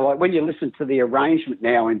 you know, like when you listen to the arrangement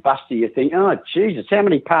now in Buster, you think, oh, Jesus, how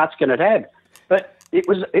many parts can it have? But it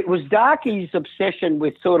was Darky's obsession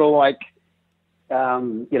with sort of like,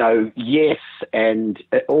 you know, Yes and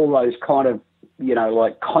all those kind of, you know,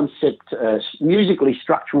 like concept, musically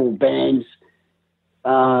structural bands.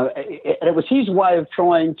 And it was his way of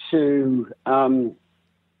trying to, not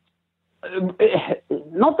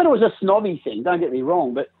that it was a snobby thing, don't get me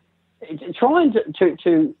wrong, but trying to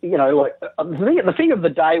you know, like the thing of the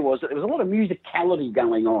day was that there was a lot of musicality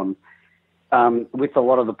going on with a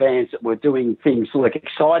lot of the bands that were doing things like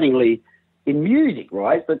excitingly in music,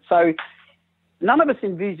 right? But so none of us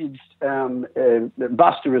envisaged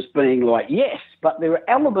Buster as being like Yes, but there were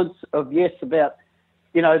elements of Yes about,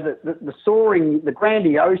 you know, the soaring, the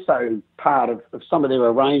grandioso part of some of their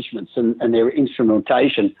arrangements and their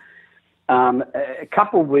instrumentation,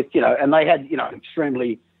 coupled with, you know, and they had, you know,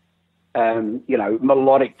 extremely you know,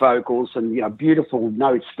 melodic vocals and, you know, beautiful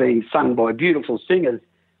notes being sung by beautiful singers,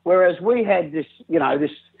 whereas we had this, you know,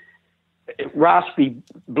 this raspy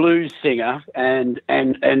blues singer and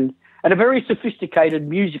a very sophisticated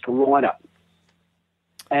musical lineup.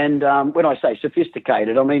 And when I say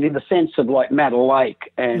sophisticated, I mean in the sense of like Matt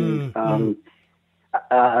Lake and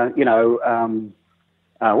you know,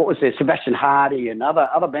 what was there, Sebastian Hardy and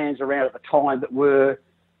other bands around at the time that were,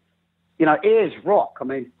 you know, Ayers Rock. I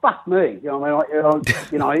mean, fuck me. You know,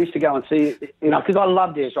 I used to go and see, you know, because I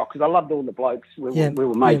loved Ayers Rock, because I loved all the blokes. We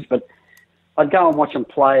were mates, but I'd go and watch them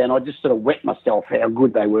play, and I just sort of wet myself how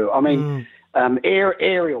good they were. I mean,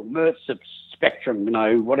 Aerial, Mertz, Spectrum, you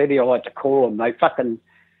know, whatever you like to call them, they fucking,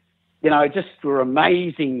 you know, just were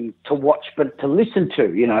amazing to watch, but to listen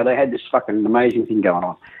to. You know, they had this fucking amazing thing going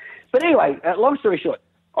on. But anyway, long story short,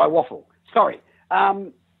 I waffle. Sorry.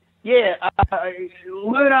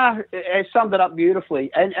 Luna has summed it up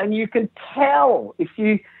beautifully, and you can tell if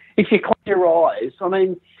you close your eyes. I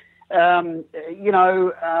mean, some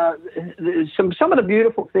of the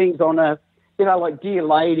beautiful things on like Dear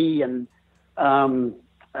Lady and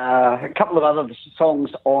a couple of other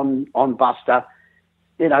songs on Buster.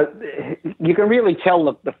 You can really tell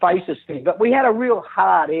the faces thing, but we had a real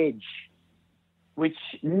hard edge, which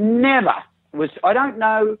never was. I don't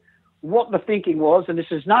know what the thinking was, and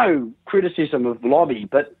this is no criticism of Lobby,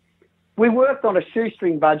 but we worked on a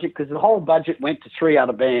shoestring budget because the whole budget went to 3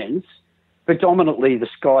 other bands, predominantly the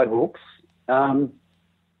Skyhooks.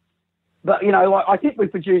 But, I think we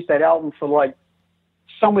produced that album for like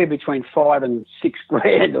somewhere between $5,000 and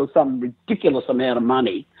 $6,000 or some ridiculous amount of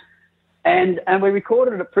money. And we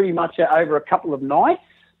recorded it pretty much over a couple of nights,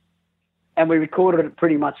 and we recorded it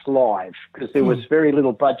pretty much live because there was very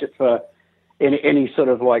little budget for any sort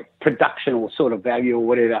of like production or sort of value or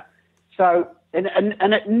whatever. So, and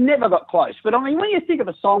it never got close. But I mean, when you think of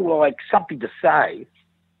a song like Something to Say,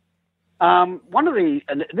 one of the,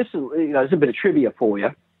 and this is, there's a bit of trivia for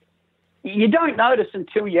you. You don't notice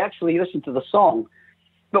until you actually listen to the song.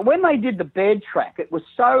 But when they did the bed track, it was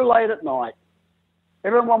so late at night,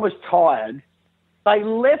 everyone was tired. They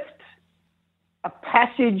left a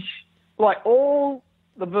passage, like all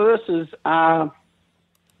the verses are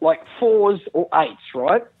like 4s or 8s,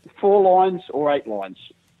 right? 4 lines or 8 lines.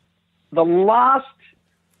 The last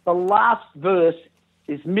verse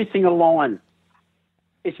is missing a line.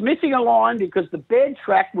 It's missing a line because the bed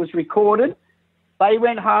track was recorded. They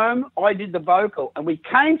went home, I did the vocal, and we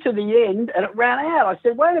came to the end and it ran out. I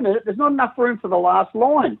said, wait a minute, there's not enough room for the last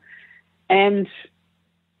line. And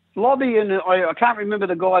Lobby, and I can't remember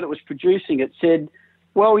the guy that was producing it, said,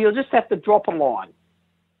 well, you'll just have to drop a line.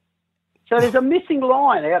 So there's a missing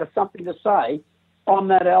line out of Something to Say on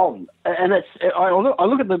that album. And I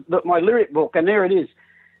look at my lyric book, and there it is.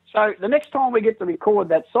 So the next time we get to record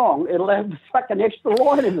that song, it'll have the fucking extra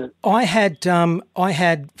line in it. I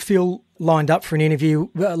had Phil lined up for an interview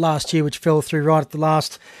last year, which fell through right at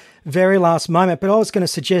the very last moment. But I was going to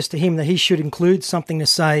suggest to him that he should include Something to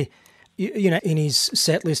Say, in his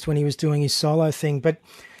set list when he was doing his solo thing. But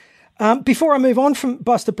before I move on from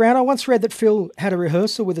Buster Brown, I once read that Phil had a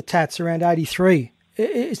rehearsal with the Tats around 83.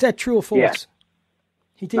 Is that true or false? Yeah.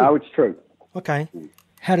 He did? No, it's true. Okay.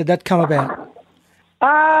 How did that come about?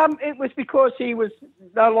 It was because he was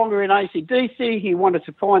no longer in AC/DC. He wanted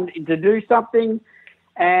to do something,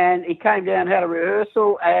 and he came down, had a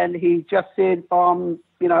rehearsal, and he just said, I'm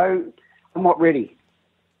not ready.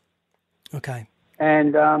 Okay.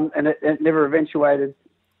 And it never eventuated.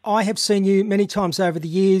 I have seen you many times over the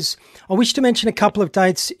years. I wish to mention a couple of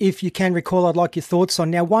dates, if you can recall, I'd like your thoughts on.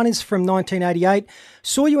 Now, one is from 1988.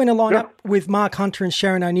 Saw you in a lineup with Mark Hunter and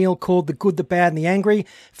Sharon O'Neill called The Good, the Bad and the Angry.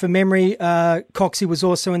 For memory, Coxie was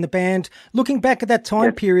also in the band. Looking back at that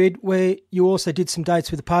time period where you also did some dates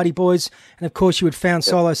with the Party Boys, and of course you had found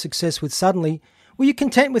solo success with Suddenly, were you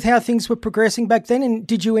content with how things were progressing back then, and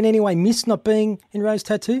did you in any way miss not being in Rose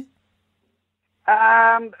Tattoo?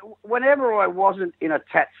 Whenever I wasn't in a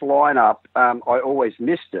Tats lineup, I always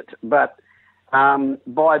missed it. But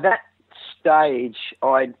by that stage,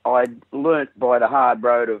 I'd learnt by the hard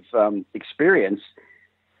road of experience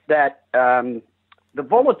that the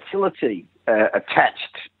volatility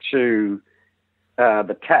attached to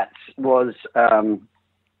the Tats was I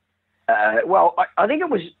think it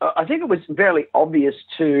was fairly obvious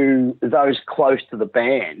to those close to the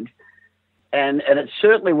band. And it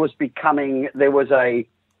certainly was becoming, there was an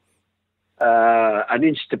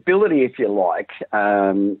instability, if you like,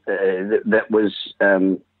 that was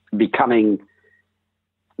becoming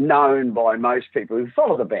known by most people who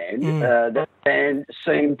follow the band. The band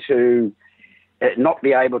seemed to not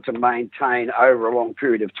be able to maintain over a long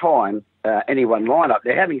period of time any one lineup.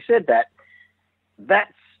 Now, having said that,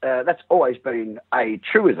 that's always been a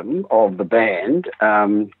truism of the band.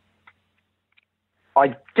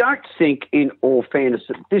 I don't think, in all fairness,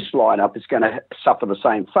 that this lineup is going to suffer the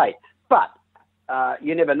same fate. But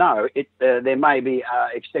you never know. There may be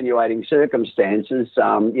extenuating circumstances,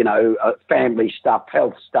 family stuff,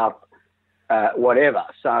 health stuff, whatever.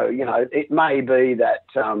 So, it may be that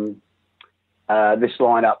this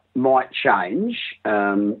lineup might change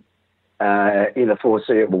in the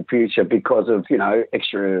foreseeable future because of,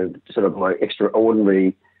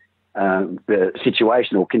 extraordinary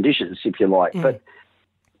situational conditions, if you like. But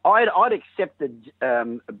I'd accepted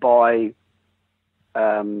by,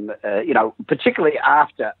 particularly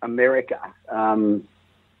after America. I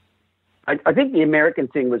think the American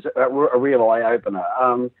thing was a real eye-opener.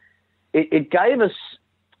 It gave us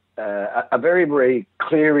a very, very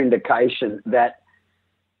clear indication that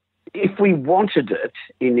if we wanted it,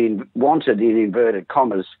 wanted in inverted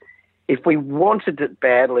commas, if we wanted it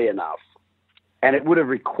badly enough, and it would have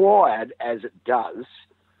required, as it does,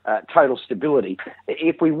 total stability.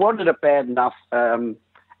 If we wanted it bad enough,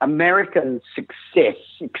 American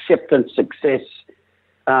acceptance success,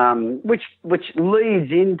 which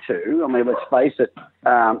leads into, I mean, let's face it,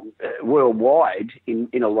 worldwide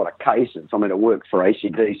in a lot of cases. I mean, it worked for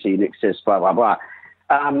AC/DC in excess, blah, blah, blah.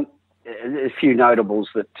 A few notables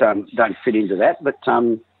that don't fit into that, but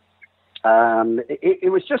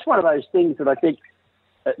it was just one of those things that I think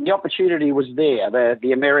the opportunity was there.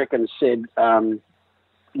 The Americans said,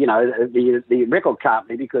 the record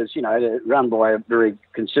company, because, they're run by very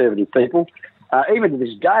conservative people. Even to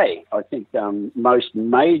this day, I think most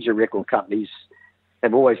major record companies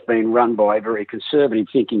have always been run by very conservative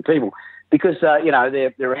thinking people because,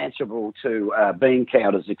 they're answerable to bean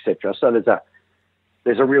counters, etc. So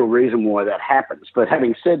there's a real reason why that happens. But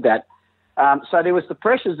having said that, so there was the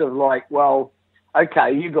pressures of like, well,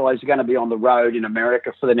 okay, you guys are going to be on the road in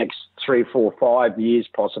America for the next 3, 4, 5 years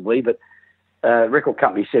possibly, but record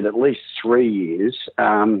company said at least 3 years.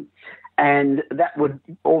 And that would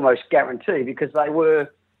almost guarantee, because they were,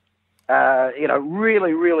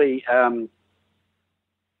 really, really,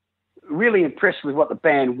 really impressed with what the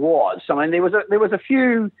band was. I mean, there was a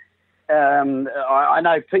few. I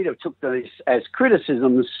know Peter took these as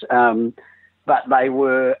criticisms, but they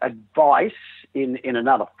were advice in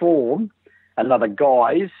another form, another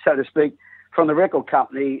guise, so to speak, from the record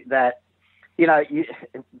company that,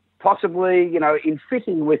 possibly, in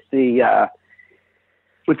fitting with the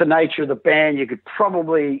nature of the band, you could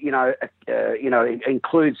probably,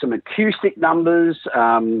 include some acoustic numbers.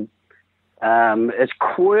 As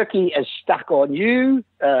quirky as Stuck on You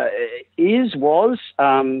was,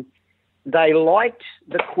 they liked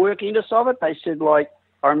the quirkiness of it. They said, like,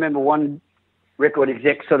 I remember one record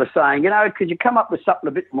exec sort of saying, could you come up with something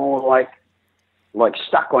a bit more like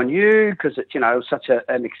Stuck on You, because it's, such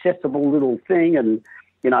an acceptable little thing, and,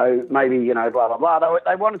 maybe, blah, blah, blah.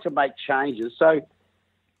 They wanted to make changes. So,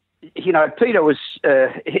 Peter was,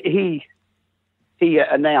 he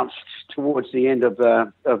announced towards the end of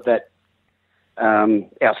that,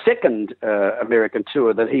 our second American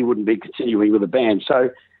tour, that he wouldn't be continuing with the band.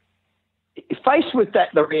 So, faced with that,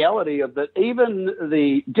 the reality of that, even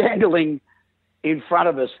the dangling in front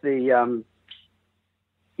of us, the,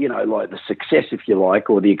 like the success, if you like,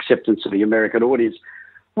 or the acceptance of the American audience,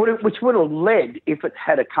 which would have led, if it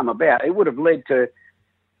had come about, it would have led to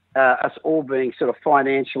us all being sort of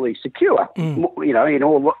financially secure, in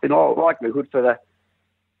all likelihood for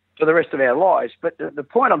the rest of our lives. But the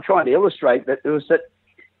point I'm trying to illustrate that was that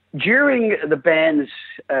during the band's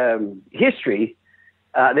history,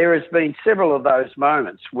 there has been several of those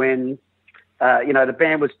moments when, the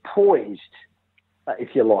band was poised,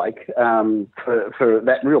 if you like, for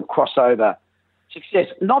that real crossover success.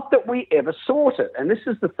 Not that we ever sought it. And this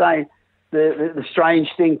is the thing, the strange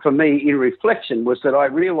thing for me in reflection was that I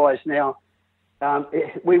realised now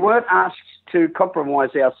we weren't asked to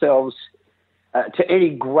compromise ourselves to any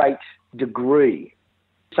great degree.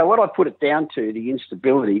 So what I put it down to, the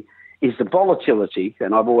instability, is the volatility,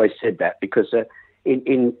 and I've always said that because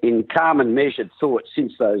in calm and measured thought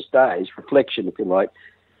since those days, reflection, if you like,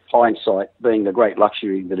 hindsight being the great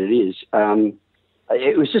luxury that it is,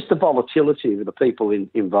 it was just the volatility of the people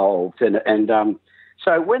involved. And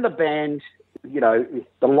so when the band, the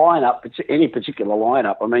lineup, any particular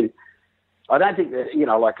lineup, I mean, I don't think that,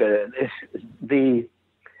 the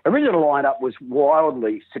original lineup was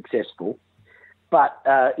wildly successful, but,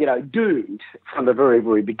 doomed from the very,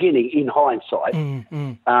 very beginning in hindsight.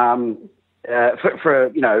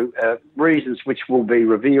 For reasons which will be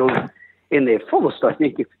revealed in their fullest, I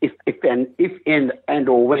think, if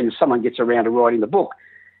or when someone gets around to writing the book.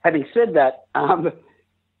 Having said that, to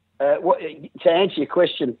answer your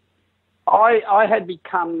question, I had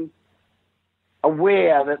become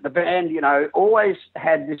aware that the band, always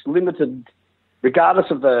had this limited, regardless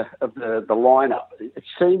of the lineup, it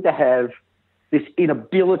seemed to have this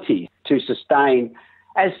inability to sustain,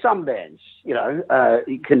 as some bands,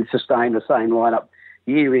 can sustain the same lineup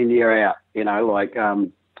year in, year out.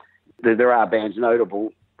 There are bands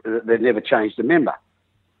notable that never changed a member.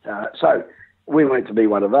 So we weren't to be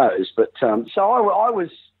one of those. But so I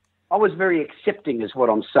was very accepting, is what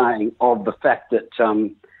I'm saying, of the fact that,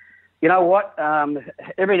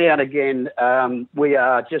 every now and again we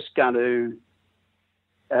are just going to,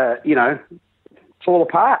 fall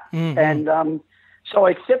apart. Mm-hmm. And so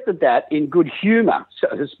I accepted that in good humour,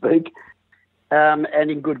 so to speak, and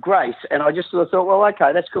in good grace. And I just thought, well,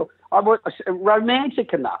 okay, that's cool. I was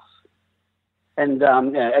romantic enough. And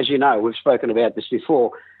as you know, we've spoken about this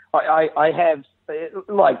before. I have,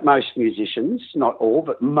 like most musicians, not all,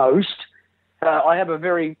 but most, I have a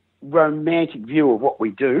very romantic view of what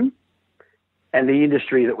we do and the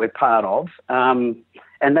industry that we're part of, and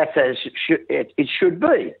that's as it should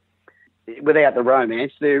be. Without the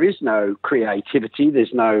romance, there is no creativity.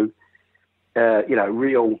 There's no,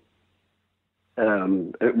 real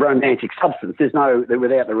romantic substance. There's no,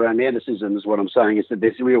 without the romanticism is what I'm saying, is that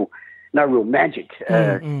there's no real magic.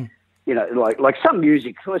 Like some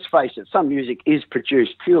music, let's face it, some music is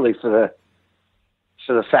produced purely for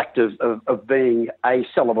the fact of being a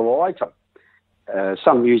sellable item.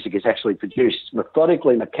 Some music is actually produced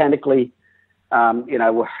methodically, mechanically.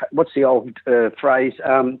 What's the old phrase?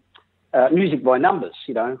 Music by numbers,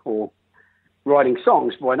 or writing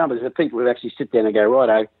songs by numbers. The people who actually sit down and go,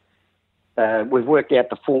 righto, we've worked out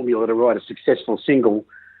the formula to write a successful single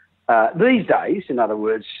these days. In other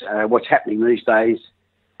words, what's happening these days,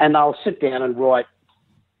 and they'll sit down and write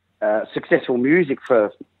successful music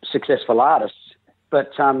for successful artists.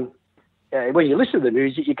 But when you listen to the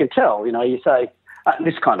music, you can tell. You say,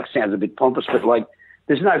 this kind of sounds a bit pompous, but like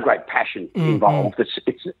there's no great passion involved.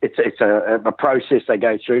 It's a process they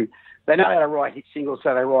go through. They know how to write hit singles,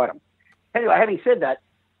 so they write them. Anyway, having said that,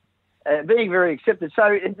 being very accepted.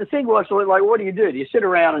 So the thing was, like, what do? Do you sit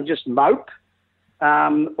around and just mope,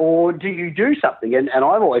 or do you do something? And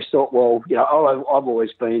I've always thought, well, I've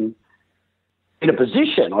always been in a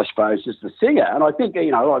position, I suppose, as the singer. And I think,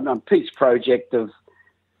 I'm Pete's project of,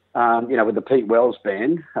 with the Pete Wells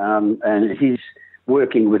Band, and he's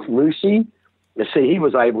working with Lucy. You see, he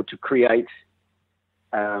was able to create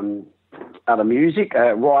other music.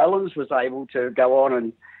 Rylands was able to go on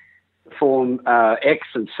and form X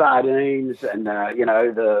and Sardines and, I don't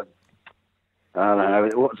know,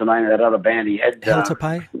 what was the name of that other band he had? Hell to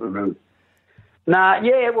Pay? That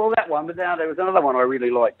one. But now there was another one I really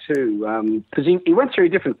liked too, because he went through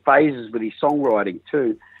different phases with his songwriting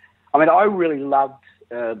too. I mean, I really loved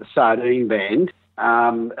the Sardine Band,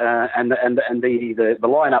 and the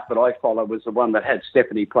lineup that I followed was the one that had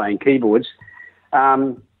Stephanie playing keyboards.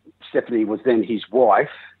 Stephanie was then his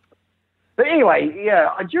wife. But anyway,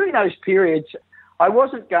 during those periods, I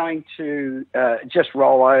wasn't going to just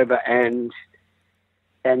roll over and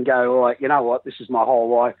go, like, you know what, this is my whole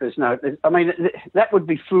life. That would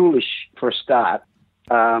be foolish for a start,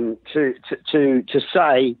 to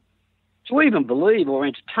say, to even believe or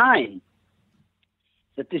entertain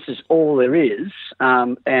that this is all there is,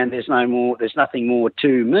 and there's nothing more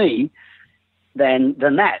to me than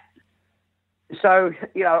that. So,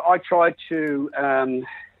 I tried to.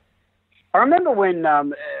 I remember when I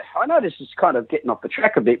know this is kind of getting off the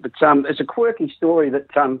track a bit, but it's a quirky story that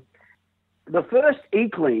the first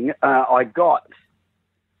inkling I got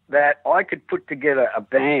that I could put together a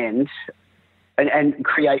band and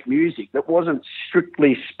create music that wasn't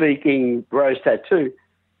strictly speaking Rose Tattoo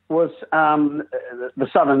was the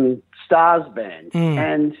Southern Stars Band.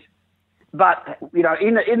 But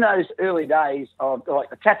in those early days of, like,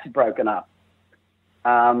 the Tats had broken up.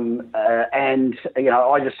 I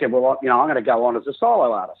just said, well, I'm going to go on as a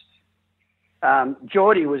solo artist.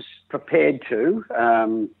 Geordie was prepared to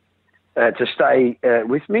stay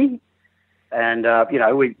with me, and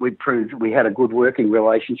we proved we had a good working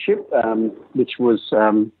relationship, which was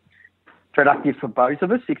productive for both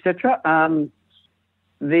of us, etc.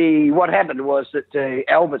 What happened was that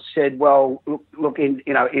Albert said, well, look,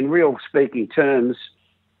 in real speaking terms,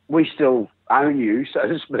 we still own you, so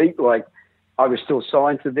to speak. Like, I was still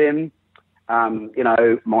signed to them,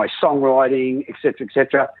 my songwriting, etc.,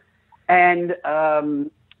 etc. And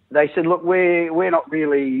they said, look, we're not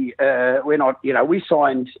really, we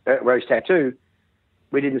signed Rose Tattoo.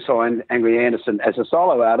 We didn't sign Angry Anderson as a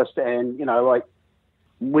solo artist. And,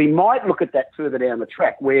 we might look at that further down the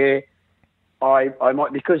track where I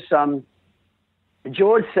might, because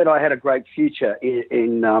George said I had a great future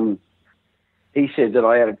in he said that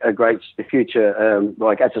I had a great future,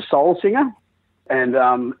 as a soul singer. And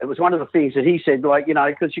it was one of the things that he said,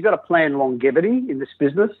 because you've got to plan longevity in this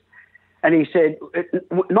business. And he said,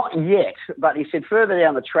 not yet, but he said further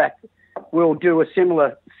down the track, we'll do a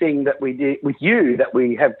similar thing that we did with you, that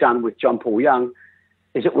we have done with John Paul Young,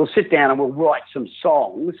 is that we'll sit down and we'll write some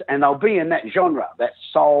songs, and they'll be in that genre, that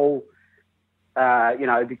soul,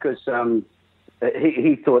 because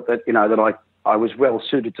he thought that, that I was well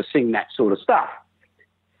suited to sing that sort of stuff.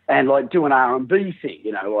 And do an R&B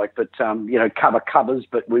thing, cover covers,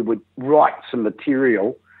 but we would write some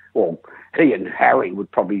material. Well, he and Harry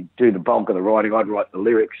would probably do the bulk of the writing. I'd write the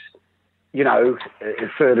lyrics,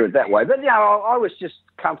 further it that way. But, I was just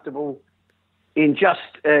comfortable in just,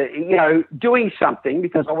 doing something,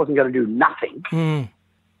 because I wasn't going to do nothing.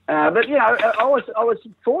 But you know, I was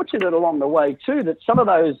fortunate along the way too that some of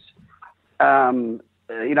those,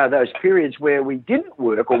 you know, those periods where we didn't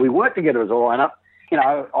work or we weren't together as a lineup, you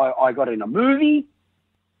know, I got in a movie.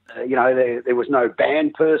 You know, there was no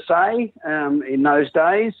band per se in those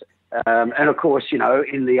days. And, of course, you know,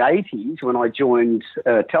 in the 80s when I joined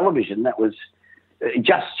television, that was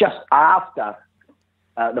just after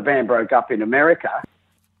the band broke up in America.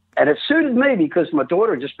 And it suited me because my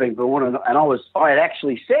daughter had just been born, and I had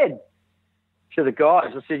actually said to the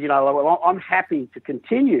guys, I said, you know, well, I'm happy to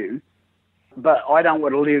continue, but I don't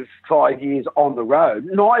want to live 5 years on the road.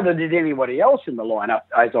 Neither did anybody else in the lineup,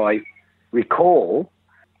 as I recall.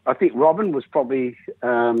 I think Robin was probably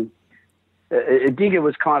Digger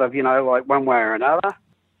was kind of, you know, like one way or another.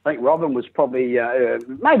 I think Robin was probably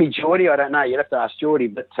maybe Geordie. I don't know. You'd have to ask Geordie.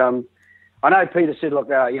 But I know Peter said, look,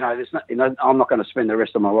 you know, there's not, you know, I'm not going to spend the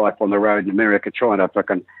rest of my life on the road in America trying to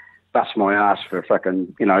fucking bust my ass for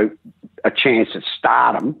fucking, you know, a chance at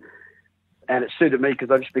stardom. And it suited me because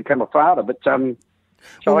I just became a father. But so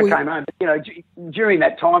I came home. But, you know, during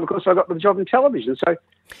that time, of course, I got the job in television. So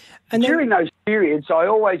during those periods, I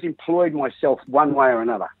always employed myself one way or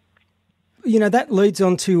another. You know, that leads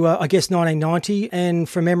on to, I guess, 1990. And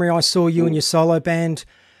from memory, I saw you and your solo band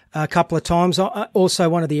a couple of times. Also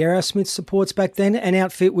one of the Aerosmith supports back then, an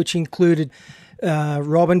outfit which included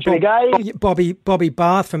Robin, Bobby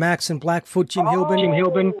Barth from Axe and Blackfoot, Jim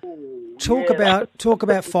Hilburn. Talk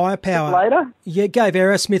about firepower. Later? Yeah, gave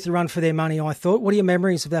Aerosmith a run for their money, I thought. What are your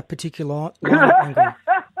memories of that particular angle?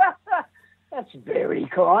 That's very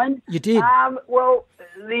kind. You did. Well,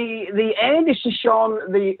 the Andy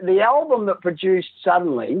Sachon, the album that produced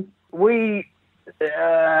Suddenly,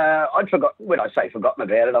 I'd forgot, when I say forgotten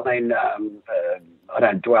about it, I mean, I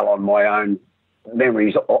don't dwell on my own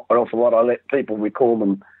memories an awful lot. I let people recall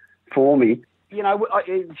them for me. You know,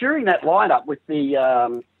 during that lineup with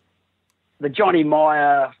the Johnny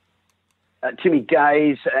Meyer, Timmy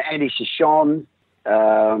Gaze, Andy Sachon,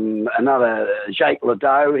 another Jake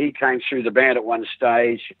Ladeau, he came through the band at one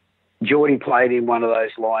stage. Geordie played in one of those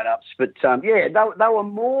lineups. But, yeah, they were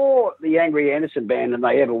more the Angry Anderson band than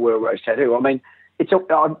they ever were Rose Tattoo. I mean,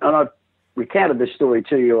 and I've recounted this story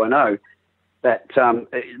to you, I know, that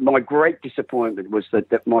my great disappointment was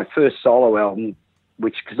that my first solo album,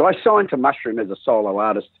 because I signed to Mushroom as a solo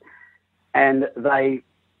artist, and they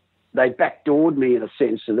backdoored me in a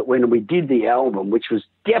sense, so that when we did the album, which was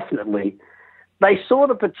definitely... They saw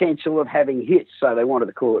the potential of having hits, so they wanted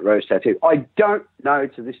to call it Rose Tattoo. I don't know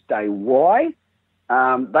to this day why.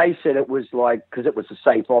 They said it was like because it was a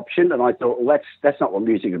safe option, and I thought, well, that's not what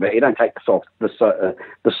music is about. You don't take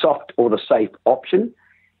the soft or the safe option.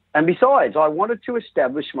 And besides, I wanted to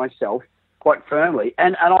establish myself quite firmly,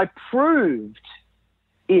 and I proved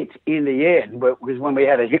it in the end. Because when we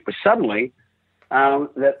had a hit with Suddenly,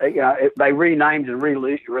 that you know they renamed and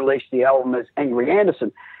released the album as Angry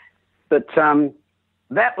Anderson. But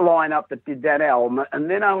that lineup that did that album, and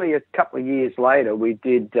then only a couple of years later, we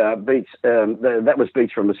did Beats. That was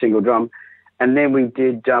Beats from a Single Drum, and then we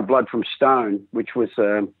did Blood from Stone, which was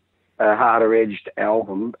a harder-edged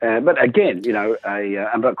album. But again, you know,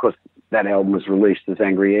 and of course that album was released as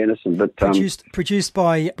Angry Anderson. But produced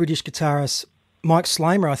by British guitarist Mike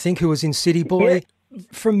Slamer, I think, who was in City Boy. Yeah.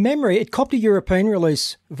 From memory, it copped a European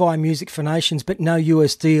release via Music for Nations, but no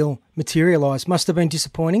US deal materialised. Must have been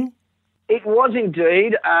disappointing. It was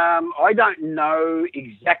indeed. I don't know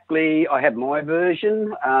exactly. I have my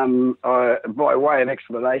version. By way of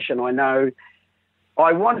explanation, I know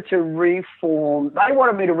I wanted to reform. They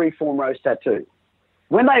wanted me to reform Rose Tattoo.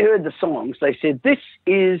 When they heard the songs, they said, this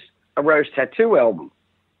is a Rose Tattoo album.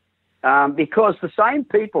 Because the same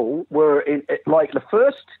people were in, like the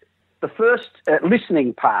first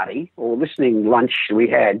listening party or listening lunch we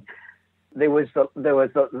had, there was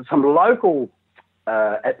some local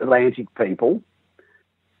Atlantic people,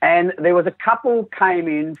 and there was a couple came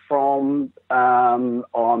in from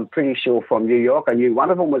I'm pretty sure from New York. I knew one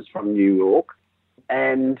of them was from New York,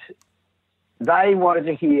 and they wanted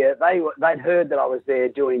to hear. They'd heard that I was there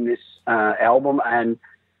doing this album, and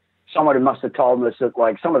somebody must have told us that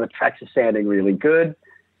like some of the tracks are sounding really good.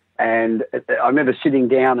 And I remember sitting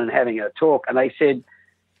down and having a talk, and they said,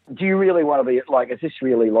 do you really want to be like, is this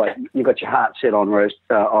really like, you got your heart set on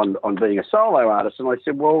on being a solo artist? And I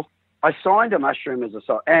said, well, I signed to Mushroom as a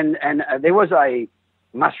solo, and there was a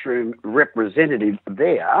Mushroom representative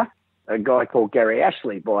there, a guy called Gary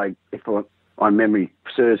Ashley, if my memory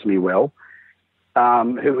serves me well,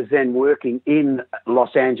 who was then working in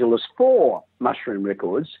Los Angeles for Mushroom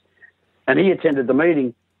Records. And he attended the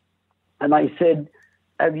meeting, and they said,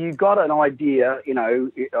 have you got an idea? You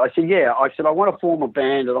know, I said, yeah. I said, I want to form a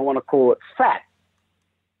band and I want to call it Fat.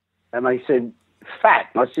 And they said, Fat.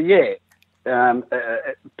 And I said, yeah,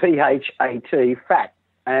 P-H-A-T, Fat.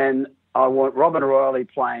 And I want Robin Riley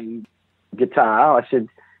playing guitar. I said,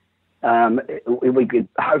 we could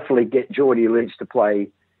hopefully get Geordie Leach to play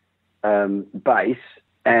bass.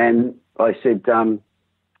 And I said,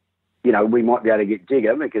 we might be able to get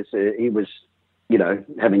Digger because he was,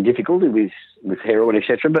 having difficulty with heroin,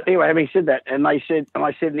 etc. But anyway, having said that, and I said,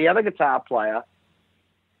 the other guitar player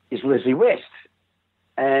is Leslie West.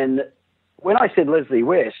 And when I said Leslie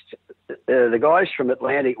West, the guys from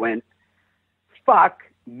Atlantic went, fuck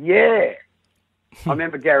yeah. I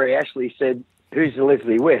remember Gary Ashley said, who's the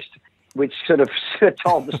Leslie West? Which sort of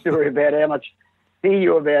told the story about how much he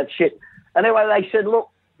knew about shit. And anyway, they said, look,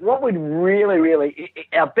 what would really,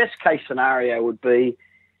 our best case scenario would be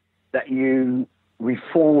that you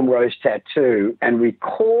reform Rose Tattoo and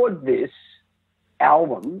record this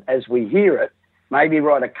album as we hear it, maybe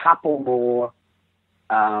write a couple more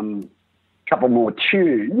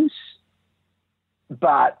tunes,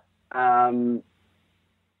 but,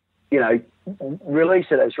 release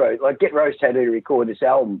it as Rose, like get Rose Tattoo to record this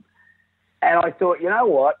album. And I thought, you know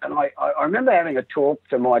what? And I remember having a talk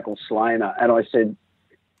to Michael Slaner, and I said,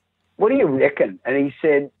 what do you reckon? And he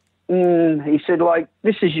said, like,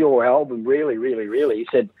 this is your album, really, really, really. He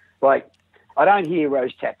said, like, I don't hear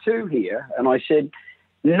Rose Tattoo here. And I said,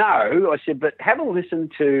 no. I said, but have a listen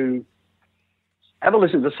to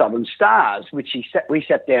Southern Stars, which we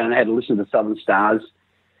sat down and had to listen to Southern Stars.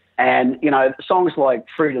 And, songs like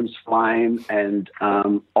Freedom's Flame and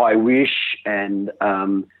I Wish and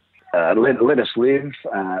Let Us Live,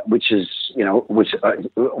 which is,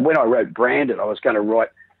 when I wrote Branded, I was going to write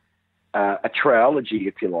a trilogy,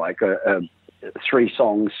 if you like, 3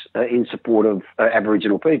 songs in support of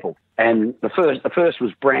Aboriginal people. And the first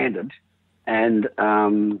was Branded, and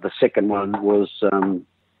the second one was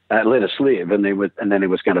Let Us Live, and then there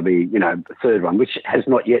was going to be, the third one, which has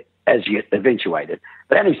not yet eventuated.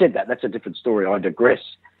 But having said that, that's a different story. I digress.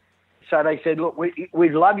 So they said, look,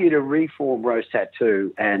 we'd love you to reform Rose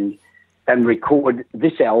Tattoo and record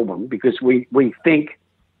this album because we think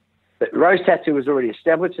that Rose Tattoo has already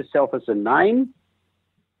established itself as a name.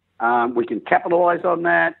 We can capitalise on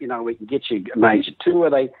that. We can get you a major tour.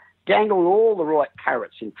 They dangled all the right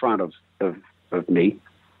carrots in front of me.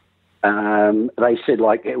 They said,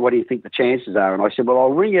 like, what do you think the chances are? And I said, well, I'll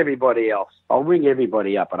ring everybody else. I'll ring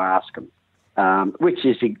everybody up and ask them, which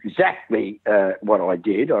is exactly what I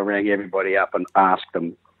did. I rang everybody up and asked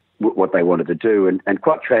them what they wanted to do. And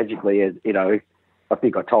quite tragically, I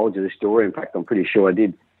think I told you the story. In fact, I'm pretty sure I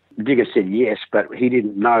did. Digger said yes, but he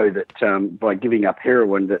didn't know that by giving up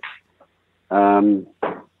heroin that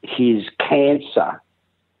his cancer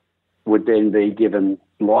would then be given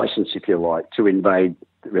license, if you like, to invade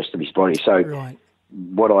the rest of his body. So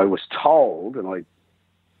what I was told, and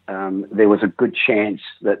there was a good chance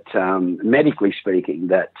that, medically speaking,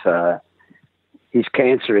 that his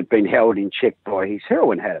cancer had been held in check by his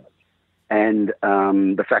heroin habit. And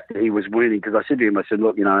the fact that he was wounded, because I said to him,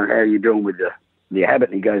 look, how are you doing with the habit?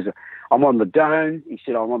 And he goes, I'm on the Doan. He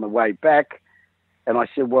said, I'm on the way back. And I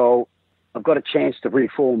said, well, I've got a chance to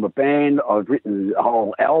reform the band. I've written a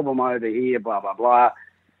whole album over here, blah, blah, blah.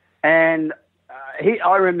 And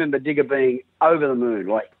I remember Digger being over the moon,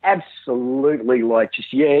 like absolutely like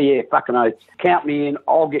just, yeah, fucking oath, count me in,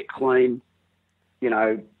 I'll get clean,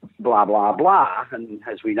 blah, blah, blah. And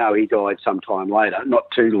as we know, he died sometime later,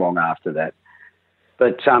 not too long after that.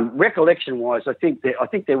 But recollection-wise, I think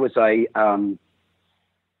there was a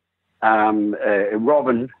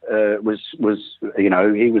Robin was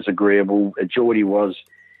he was agreeable, Geordie was,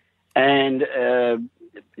 and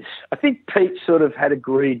I think Pete sort of had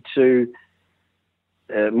agreed to.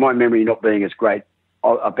 My memory not being as great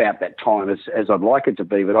about that time as I'd like it to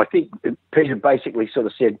be, but I think Peter basically sort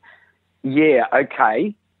of said, yeah,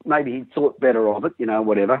 okay, maybe he thought better of it,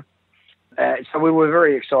 whatever. So we were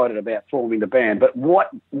very excited about forming the band. But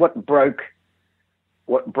what broke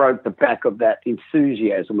the back of that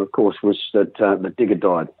enthusiasm, of course, was that Digger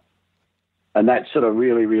died. And that sort of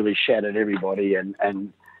really, really shattered everybody.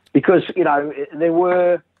 And because, there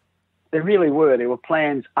were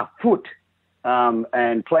plans afoot.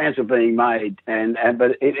 And plans were being made,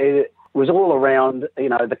 but it was all around,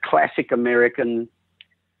 the classic American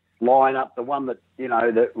lineup, the one that,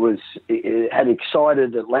 that was, it had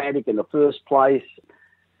excited Atlantic in the first place,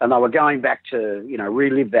 and they were going back to,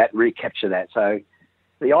 relive that, recapture that. So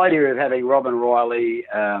the idea of having Robin Riley,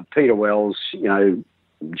 Peter Wells,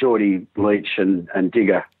 Geordie Leach and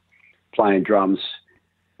Digger playing drums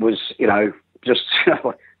was, just, they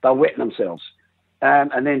were wetting themselves.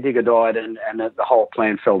 And then Digger died and the whole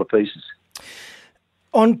plan fell to pieces.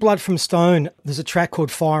 On Blood from Stone, there's a track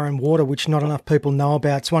called Fire and Water, which not enough people know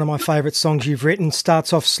about. It's one of my favourite songs you've written.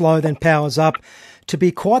 Starts off slow, then powers up to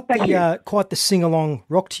be quite the sing-along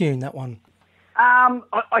rock tune, that one.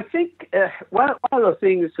 I think one of the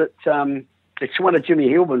things that it's one of Jimmy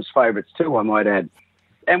Hilburn's favourites too, I might add.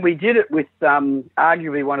 And we did it with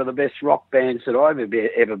arguably one of the best rock bands that I've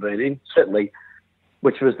ever been in, certainly,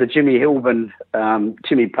 which was the Jimmy Hilburn,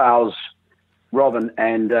 Timmy Powell's, Robin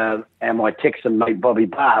and my Texan mate Bobby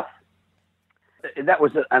Bath. That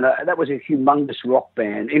was a humongous rock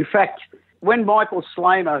band. In fact, when Michael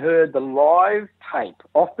Slamer heard the live tape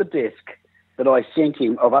off the desk that I sent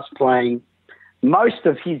him of us playing most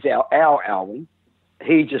of our album,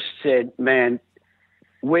 he just said, "Man,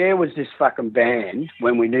 where was this fucking band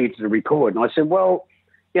when we needed to record?" And I said, "Well,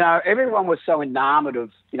 everyone was so enamored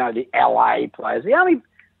of the LA players. The only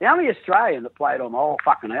Australian that played on the whole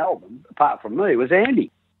fucking album, apart from me, was Andy."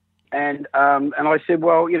 And I said,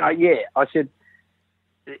 "Well, yeah." I said,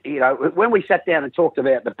 when we sat down and talked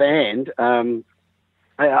about the band, I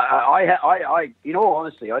in all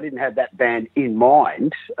honesty, I didn't have that band in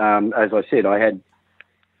mind. As I said, I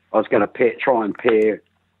was going to try and pair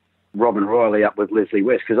Robin Riley up with Leslie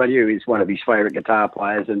West because I knew he was one of his favourite guitar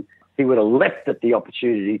players, and he would have leapt at the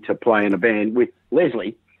opportunity to play in a band with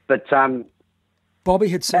Leslie, but. Bobby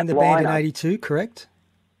had seen the band in 82, correct?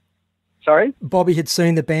 Sorry? Bobby had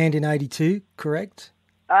seen the band in 82, correct?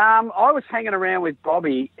 I was hanging around with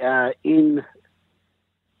Bobby I'm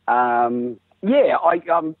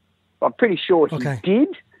pretty sure he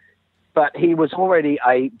did, but he was already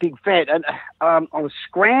a big fan. And I was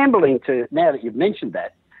scrambling to, now that you've mentioned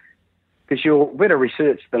that, because you're better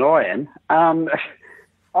researched than I am,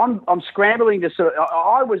 I'm scrambling to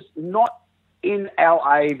I was not in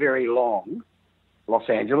LA very long. Los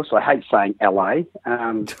Angeles. I hate saying LA.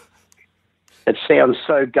 It sounds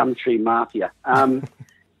so Gumtree Mafia.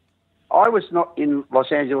 I was not in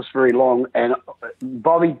Los Angeles very long, and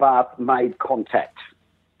Bobby Bath made contact.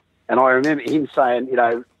 And I remember him saying,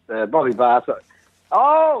 Bobby Bath,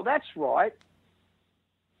 "Oh, that's right.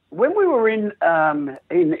 When we were in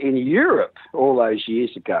Europe all those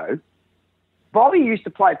years ago, Bobby used to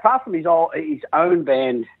play, apart from his own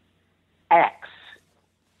band, Axe,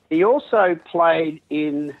 he also played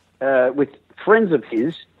in, with friends of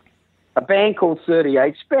his, a band called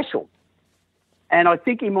 38 Special. And I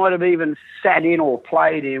think he might have even sat in or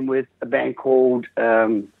played in with a band called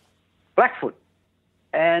Blackfoot.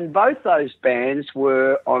 And both those bands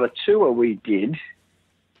were on a tour we did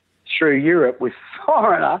through Europe with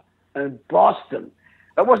Foreigner and Boston.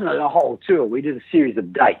 It wasn't a whole tour. We did a series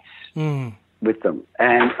of dates with them.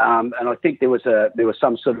 And I think there was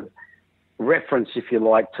some sort of reference, if you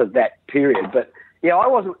like, to that period. But yeah, I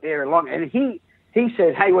wasn't there long, and he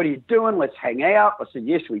said, "Hey, what are you doing? Let's hang out." I said,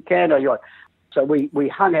 "Yes, we can." So we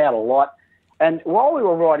hung out a lot, and while we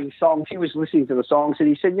were writing songs, he was listening to the songs, and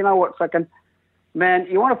he said, "You know what, fucking man,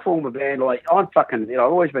 you want to form a band? Like, I'm fucking, I've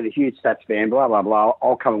always been a huge Stats fan, blah blah blah.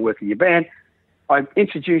 I'll come and work in your band." I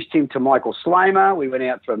introduced him to Michael Slamer. We went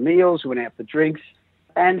out for meals, we went out for drinks,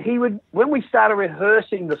 and he would, when we started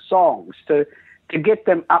rehearsing the songs to get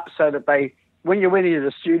them up so that when you went into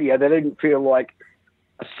the studio, they didn't feel like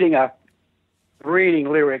a singer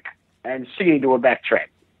reading lyric and singing to a backtrack.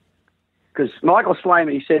 Because Michael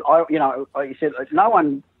Slamer, he said, no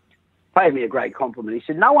one paid me a great compliment. He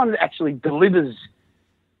said, no one actually delivers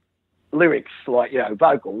lyrics like,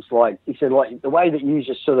 vocals. Like, he said, like the way that you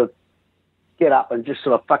just sort of get up and just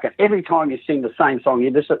sort of fucking, every time you sing the same song,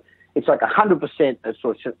 it's like 100%, it's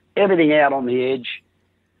sort of everything out on the edge,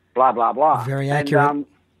 blah, blah, blah. Very accurate.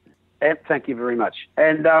 And thank you very much.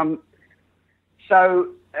 And so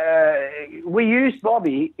we used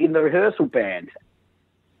Bobby in the rehearsal band.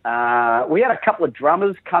 We had a couple of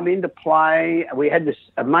drummers come in to play. We had this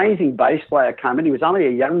amazing bass player come in. He was only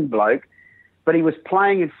a young bloke, but he was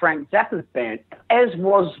playing in Frank Zappa's band, as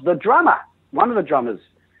was the drummer, one of the drummers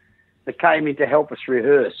that came in to help us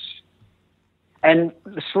rehearse. And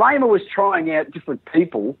Slamer was trying out different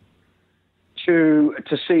people to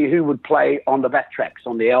see who would play on the backtracks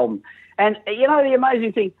on the album. And, the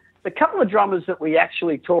amazing thing, the couple of drummers that we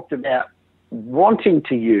actually talked about wanting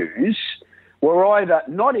to use were either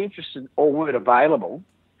not interested or weren't available.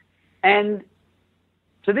 And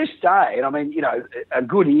to this day, and I mean, a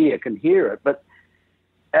good ear can hear it, but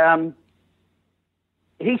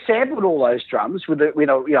he sampled all those drums with a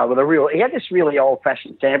real, he had this really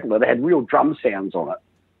old-fashioned sampler that had real drum sounds on it.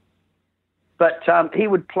 But he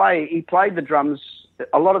played the drums,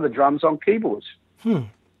 a lot of the drums on keyboards.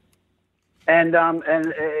 And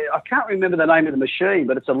I can't remember the name of the machine,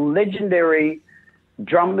 but it's a legendary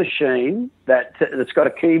drum machine that's got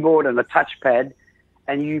a keyboard and a touchpad,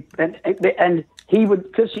 and he would,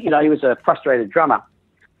 because he was a frustrated drummer,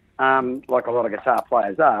 like a lot of guitar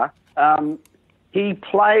players are. He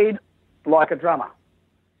played like a drummer,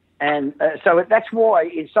 and so that's why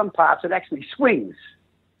in some parts it actually swings.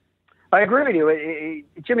 I agree with you.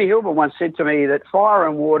 Jimmy Hilbert once said to me that Fire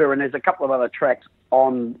and Water, and there's a couple of other tracks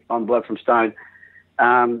on Blood from Stone,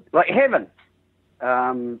 like Heaven.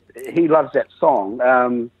 He loves that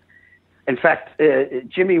song. In fact,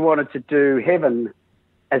 Jimmy wanted to do Heaven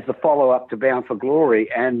as the follow-up to Bound for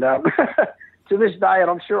Glory, and to this day, and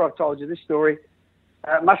I'm sure I've told you this story,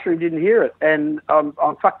 Mushroom didn't hear it, and I'm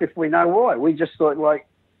fucked if we know why. We just thought, like,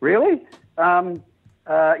 really?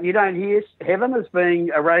 You don't hear Heaven as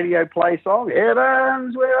being a radio play song?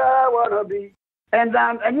 Heaven's where I want to be. And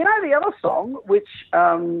the other song, which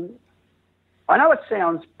I know it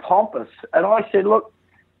sounds pompous, and I said, look,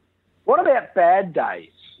 what about Bad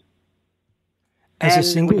Days? As a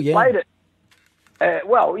single, yeah. Played it.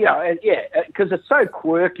 Because it's so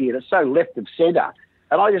quirky and it's so left of centre.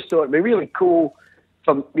 And I just thought it'd be really cool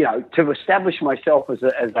to establish myself as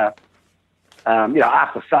a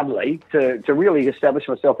after Sudley, to really establish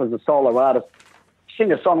myself as a solo artist,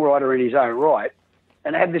 singer-songwriter in his own right,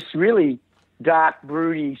 and have this really dark,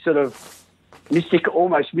 broody, sort of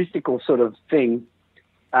almost mystical sort of thing.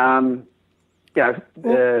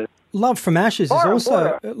 Love from Ashes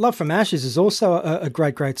is also a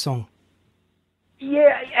great song.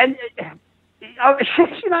 Yeah, and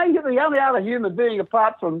you're the only other human being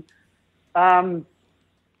apart from my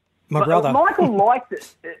brother. Michael liked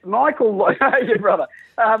it. Your brother.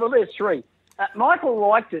 Well, there's three. Michael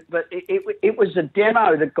liked it, but it was a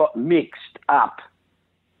demo that got mixed up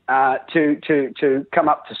to come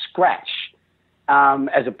up to scratch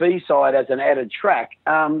as a B-side, as an added track.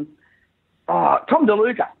 Tom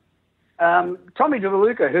DeLuca. Tommy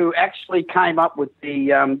DeLuca, who actually came up with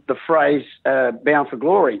the phrase "Bound for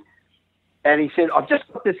Glory," and he said, "I've just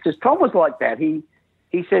got this," because Tom was like that. He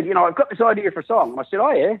said, "I've got this idea for a song." I said,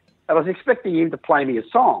 "Oh yeah," and I was expecting him to play me a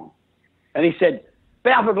song, and he said,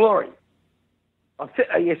 "Bound for Glory."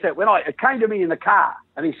 He said, it came to me in the car,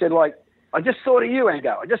 and he said, like, "I just thought of you,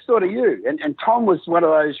 Ango. I just thought of you." And Tom was one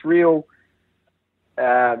of those real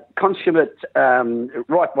consummate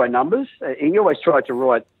write by numbers. He always tried to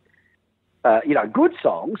write good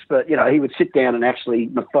songs, but, he would sit down and actually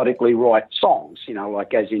methodically write songs,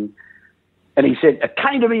 like as in, and he said, "It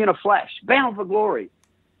came to me in a flash, Bound for Glory."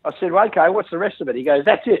 I said, "Well, okay, what's the rest of it?" He goes,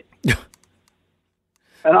 "That's it."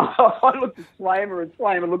 And I looked at Slamer, and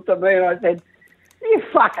Slamer looked at me, and I said, "Are you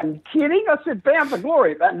fucking kidding?" I said, "Bound for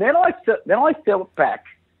Glory." And then I felt back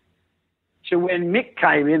to when Mick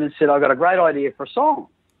came in and said, "I've got a great idea for a song,"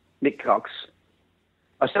 Mick Cox.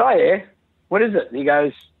 I said, "Oh, yeah, what is it?" And he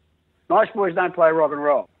goes, "Nice Boys Don't Play Rock and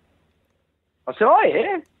Roll." I said, "Oh,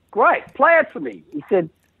 yeah, great, play it for me." He said,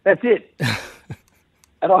 "That's it."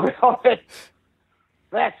 And I went,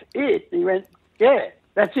 "That's it?" He went, "Yeah,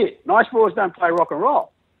 that's it. Nice Boys Don't Play Rock and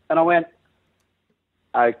Roll." And I went,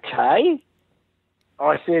 "Okay."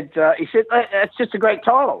 I said, he said, "That's just a great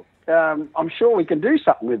title. I'm sure we can do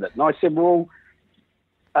something with it." And I said, "Well,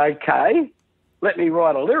 okay, let me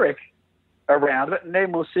write a lyric around it, and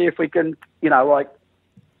then we'll see if we can,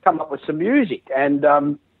 come up with some music." And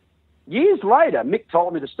years later, Mick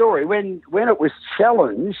told me the story when it was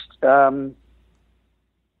challenged by,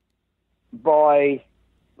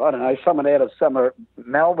 I don't know, someone out of some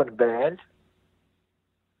Melbourne band.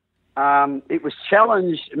 It was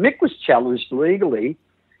challenged. Mick was challenged legally,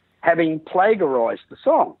 having plagiarised the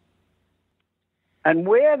song. And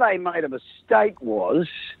where they made a mistake was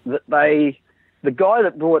that the guy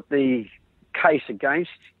that brought the case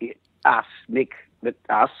against us, Mick, when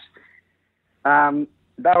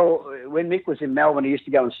Mick was in Melbourne, he used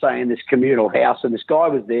to go and stay in this communal house, and this guy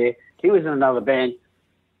was there. He was in another band,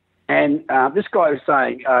 and this guy was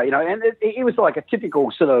saying, and he was like a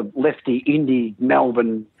typical sort of lefty indie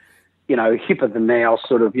Melbourne, hipper than now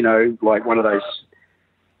sort of, like one of those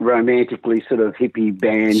romantically sort of hippie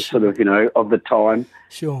bands, sort of, of the time.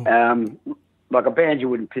 Sure. Like a band you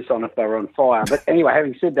wouldn't piss on if they were on fire. But anyway,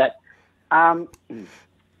 having said that, and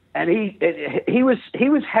he was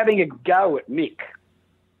having a go at Mick,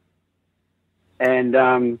 and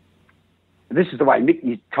this is the way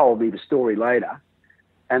Mick told me the story later,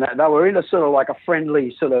 and they were in a sort of like a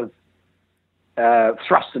friendly sort of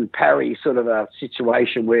thrust and parry sort of a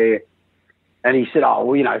situation where, and he said, "Oh,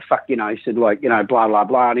 well, fuck, he said, like, blah, blah,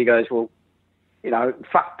 blah," and he goes, "Well,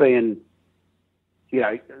 fuck being,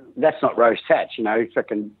 that's not roast hatch,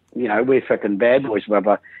 fucking, we're fucking bad boys, blah,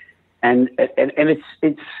 blah." And it's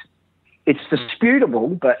disputable,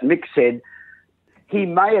 but Mick said he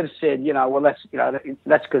may have said, "Well, that's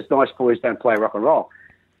because Nice Boys Don't Play Rock and Roll."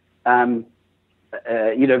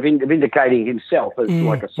 vindicating himself as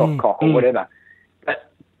like a soft cock or whatever.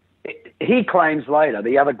 But he claims later,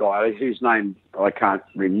 the other guy whose name I can't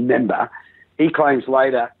remember, he claims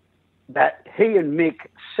later that he and Mick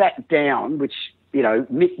sat down, which,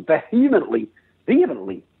 Mick vehemently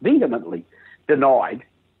denied.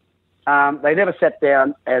 They never sat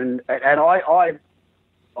down, and I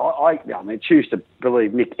choose to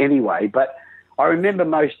believe Mick anyway, but I remember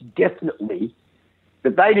most definitely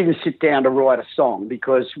that they didn't sit down to write a song,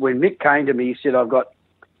 because when Mick came to me, he said, I've got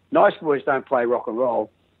Nice Boys Don't Play Rock and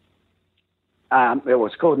Roll. It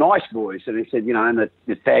was called Nice Boys, and he said, and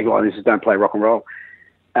the tagline is Don't Play Rock and Roll.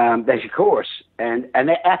 That's your chorus. And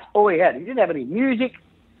that's all he had. He didn't have any music.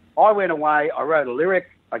 I went away, I wrote a lyric,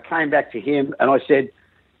 I came back to him, and I said,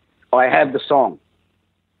 I have the song.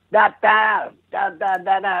 Da da da da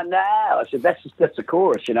da da da. I said, that's the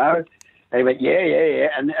chorus, And he went, yeah.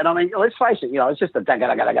 And I mean, let's face it, it's just a da da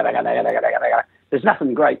da da da da da da da. There's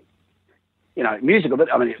nothing great, musical,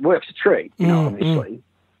 but I mean, it works a treat, obviously.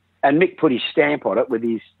 And Mick put his stamp on it with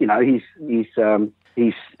his,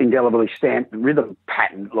 his indelibly stamped rhythm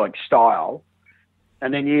pattern like style.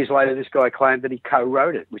 And then years later, this guy claimed that he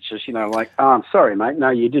co-wrote it, which is, I'm sorry, mate, no,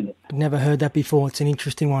 you didn't. I've never heard that before. It's an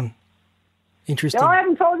interesting one. Interesting. No, I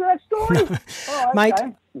haven't told you that story. No. Oh, Mate,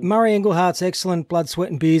 okay. Murray Englehart's excellent Blood,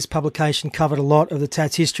 Sweat and Beers publication covered a lot of the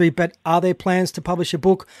Tats history, but are there plans to publish a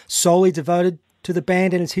book solely devoted to the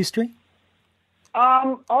band and its history?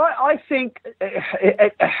 I think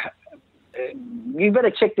you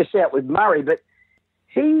better check this out with Murray, but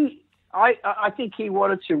I think he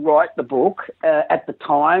wanted to write the book at the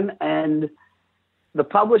time, and the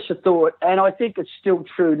publisher thought, and I think it's still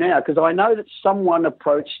true now, because I know that someone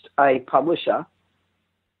approached a publisher.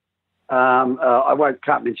 I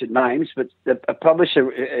can't mention names, but a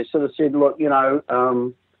publisher sort of said, look,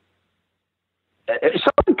 someone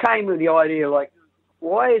came with the idea, like,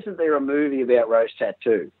 why isn't there a movie about Rose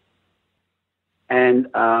Tattoo? And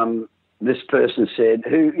this person said,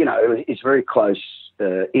 who, is very close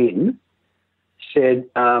in, said,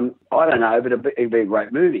 I don't know, but it'd be a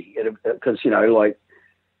great movie, because,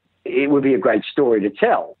 it would be a great story to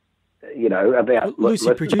tell, about...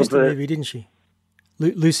 Lucy produced the movie, didn't she?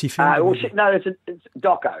 Lucy filmed it. No, it's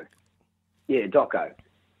Doco. Yeah, Doco.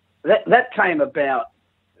 That came about...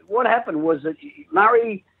 What happened was that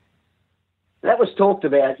Murray... That was talked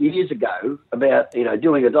about years ago, about,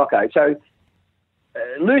 doing a Doco. So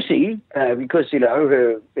Lucy, because,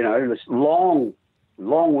 her, this long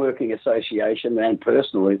working association and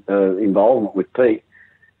personal involvement with Pete,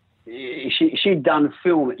 she'd done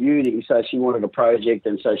film at uni, so she wanted a project,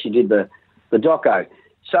 and so she did the doco.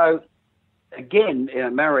 So again,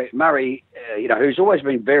 Murray, who's always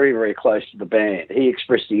been very, very close to the band, he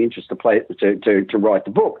expressed the interest to write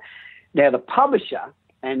the book. Now the publisher,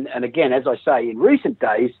 and again, as I say, in recent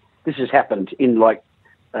days, this has happened in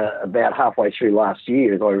about halfway through last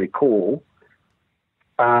year, as I recall.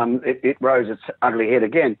 It rose its ugly head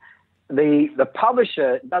again. The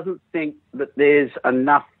publisher doesn't think that there's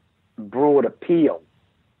enough broad appeal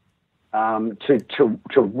to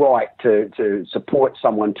write, to support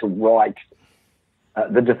someone to write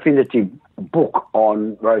the definitive book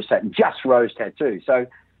on just Rose Tattoo. So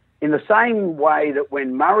in the same way that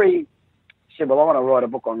when Murray said, well, I want to write a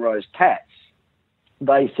book on Rose Tats,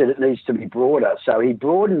 they said it needs to be broader. So he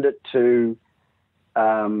broadened it to...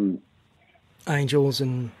 Angels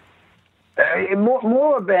and...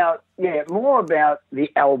 more about the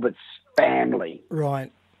Alberts family.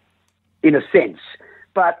 Right. In a sense,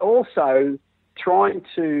 but also trying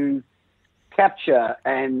to capture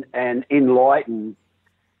and enlighten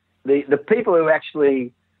the people who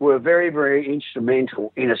actually were very, very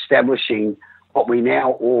instrumental in establishing what we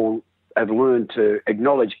now all have learned to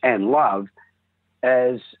acknowledge and love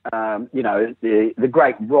as, the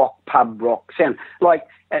great pub rock sound.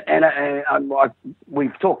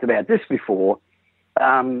 We've talked about this before.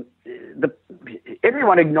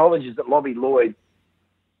 Everyone acknowledges that Lobby Lloyd,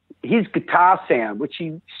 his guitar sound, which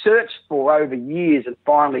he searched for over years and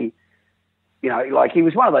finally, he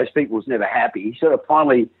was one of those people who's never happy. He sort of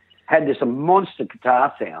finally had this monster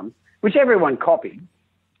guitar sound, which everyone copied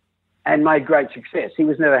and made great success. He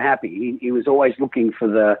was never happy. He was always looking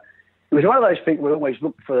for he was one of those people who always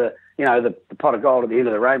looked for, the pot of gold at the end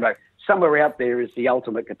of the rainbow. Somewhere out there is the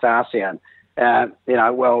ultimate guitar sound.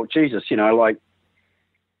 Well, Jesus, AC/DC,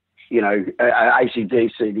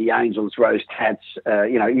 the Angels, Rose Tats,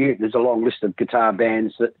 there's a long list of guitar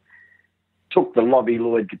bands that took the Lobby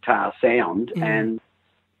Lloyd guitar sound and,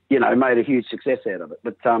 made a huge success out of it.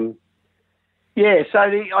 But, Yeah, so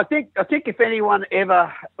I think if anyone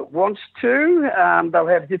ever wants to, they'll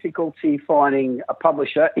have difficulty finding a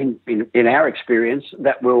publisher in our experience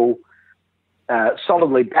that will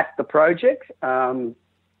solidly back the project and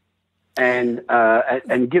give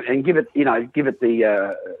it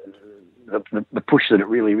the push that it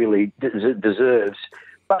really deserves.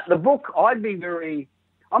 But the book, I'm very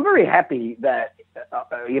happy that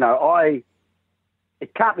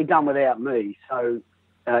it can't be done without me. So.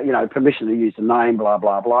 Permission to use the name, blah,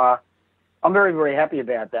 blah, blah. I'm very, very happy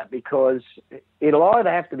about that because it'll either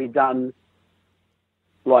have to be done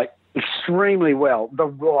like extremely well, the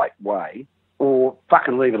right way, or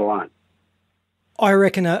fucking leave it alone. I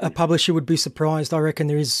reckon a publisher would be surprised. I reckon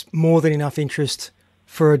there is more than enough interest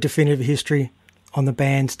for a definitive history on the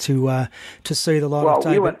band to see the light of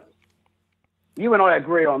day. You and I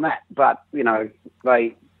agree on that, but,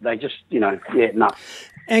 they just, no.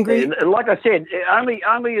 Angry. Like I said, only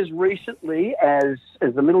as recently as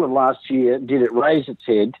the middle of last year did it raise its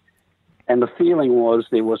head, and the feeling was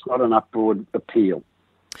there was not enough broad appeal.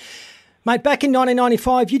 Mate, back in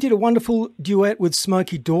 1995, you did a wonderful duet with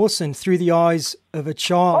Smoky Dawson, Through the Eyes of a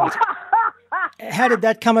Child. How did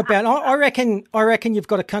that come about? I reckon you've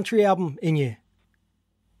got a country album in you.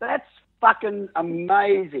 That's fucking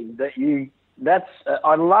amazing.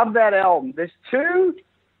 I love that album. There's two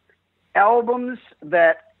albums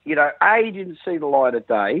that, A, didn't see the light of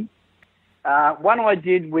day. One I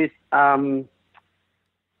did with, I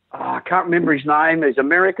can't remember his name. He's an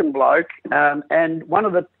American bloke. And one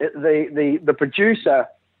of the producer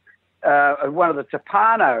of one of the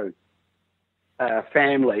Tapano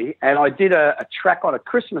family. And I did a track on a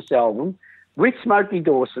Christmas album with Smoky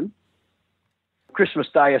Dawson, Christmas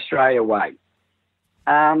Day Australia Way.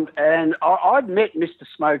 And I'd met Mr.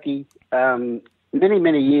 Smoky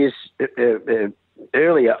many years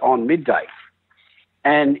earlier on Midday,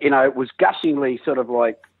 and it was gushingly sort of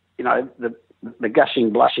like the gushing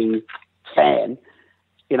blushing fan,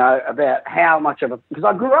 about how much of a, because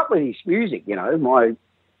I grew up with his music.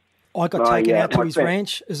 I got taken out to his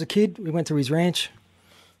ranch as a kid. We went to his ranch.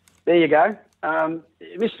 There you go,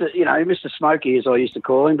 Mr. Smoky, as I used to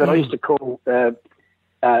call him, but I used to call Slim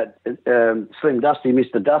Dusty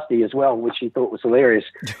Mr. Dusty as well, which he thought was hilarious.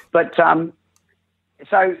 But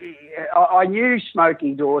so I knew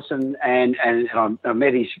Smoky Dawson, and I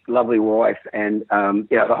met his lovely wife, and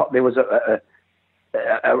there was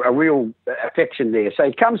a real affection there. So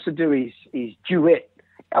he comes to do his duet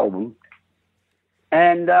album,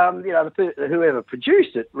 and whoever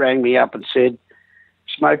produced it rang me up and said,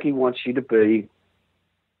 Smoky wants you to be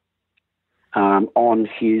he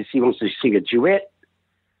wants to sing a duet,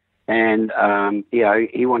 and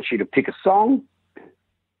he wants you to pick a song.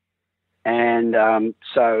 And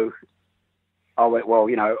so I went, well,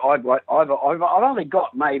 I've only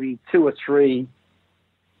got maybe two or three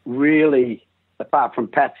really, apart from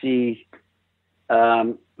Patsy,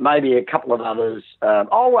 maybe a couple of others. There's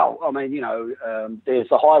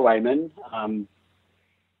the Highwaymen,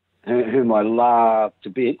 whom I love to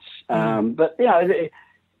bits. But,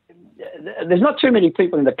 there's not too many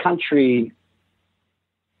people in the country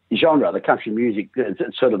genre, the country music,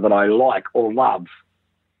 sort of that I like or love.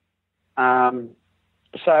 I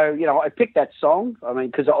picked that song,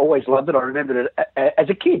 because I always loved it. I remembered it as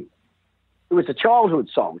a kid. It was a childhood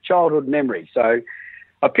song, childhood memory. So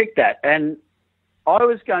I picked that, and I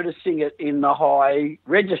was going to sing it in the high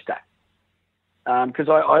register because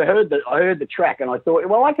I heard the track, and I thought,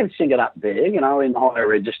 well, I can sing it up there, in the high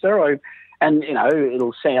register,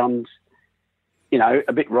 it'll sound,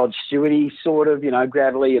 a bit Rod Stewart-y, sort of,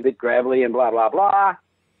 gravelly, a bit gravelly, and blah blah blah,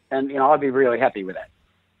 and I'd be really happy with that.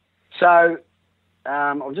 So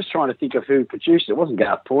I'm just trying to think of who produced it. It wasn't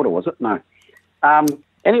Garth Porter, was it? No.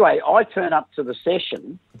 Anyway, I turn up to the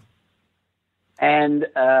session, and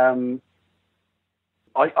I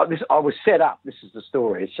was set up. This is the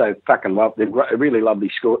story. It's so fucking lovely, a really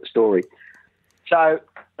lovely story. So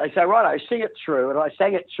they say, right, I sing it through, and I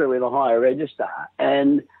sang it through in a higher register,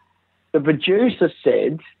 and the producer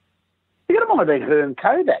said, I think it might have been Herm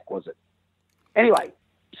Kodak, was it? Anyway,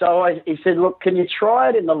 so he said, look, can you try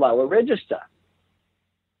it in the lower register?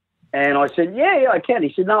 And I said, yeah, I can.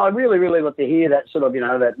 He said, no, I really, really like to hear that sort of,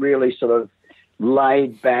 that really sort of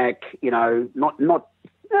laid back, not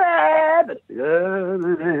but,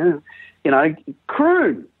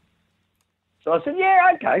 croon. So I said,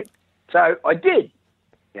 yeah, okay. So I did,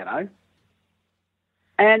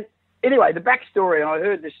 And anyway, the backstory, and I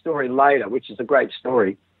heard this story later, which is a great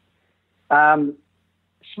story.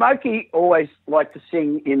 Smokey always liked to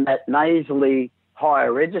sing in that nasally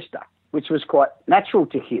higher register, which was quite natural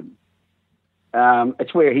to him.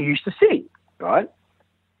 It's where he used to sing, right?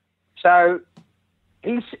 So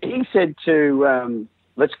he said to,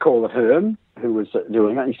 let's call it Herm, who was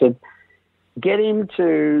doing it, he said, get him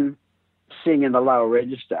to sing in the lower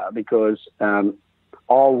register because I'll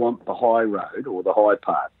want the high road or the high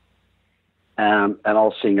part. And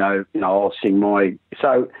I'll sing I'll sing my...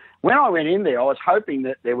 So when I went in there, I was hoping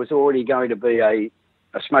that there was already going to be a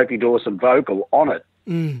Smoky Dawson vocal on it.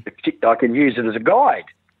 I can use it as a guide.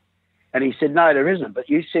 And he said, no, there isn't, but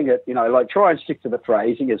you sing it, like try and stick to the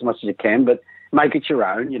phrasing as much as you can, but make it your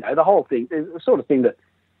own, the whole thing, the sort of thing that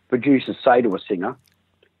producers say to a singer.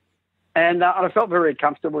 And I felt very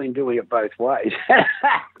comfortable in doing it both ways.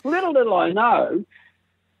 Little did I know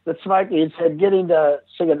that Smokey had said, get him to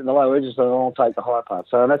sing it in the low register and I'll take the high part.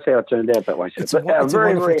 So that's how it turned out that way. It's a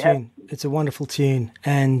wonderful tune. It's a wonderful tune.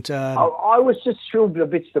 And I was just thrilled to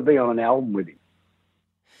bits to be on an album with him.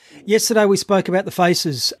 Yesterday we spoke about the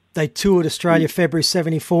Faces. They toured Australia February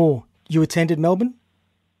 74. You attended Melbourne?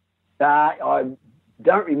 I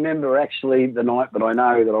don't remember actually the night, but I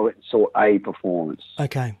know that I went and saw a performance.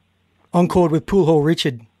 Okay. Encored with Pool Hall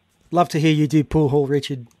Richard. Love to hear you do Pool Hall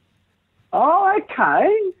Richard. Oh,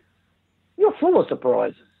 okay. You're full of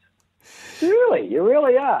surprises. Really, you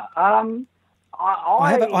really are. I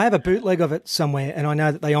have a bootleg of it somewhere, and I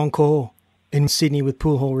know that they encore in Sydney with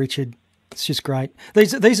Pool Hall Richard. It's just great.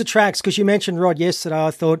 These are tracks, because you mentioned Rod yesterday,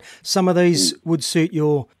 I thought some of these would suit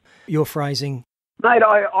your phrasing. Mate,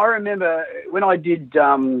 I remember when I did,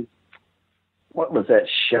 what was that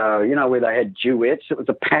show, where they had duets? It was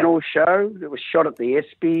a panel show. It was shot at the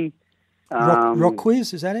ESPY. Rock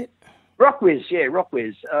Quiz, is that it? Rock Quiz, yeah, Rock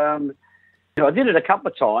Quiz. I did it a couple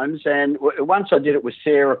of times, and once I did it with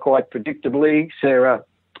Sarah quite predictably. Sarah...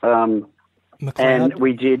 McLeod. And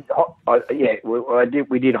we did,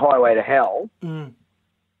 we did Highway to Hell. And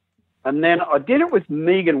then I did it with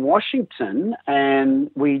Megan Washington,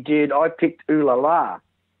 and I picked Ooh La La,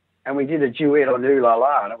 and we did a duet on Ooh La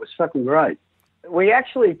La, and it was fucking great. We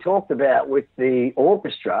actually talked about with the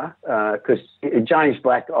orchestra, because James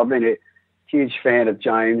Black, I've been a huge fan of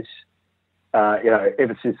James,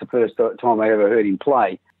 ever since the first time I ever heard him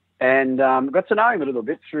play. And got to know him a little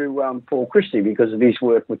bit through Paul Christie because of his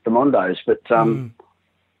work with the Mondos. But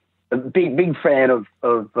a big fan of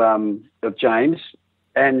James.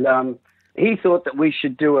 And he thought that we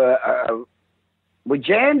should do we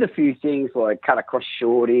jammed a few things like Cut Across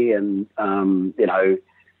Shorty and, a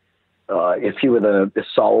few of the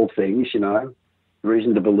soul things,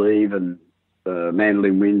 Reason to Believe and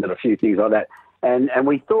Mandolin Wind and a few things like that. And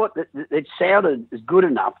we thought that it sounded good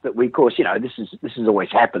enough that we, of course, this is always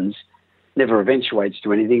happens, never eventuates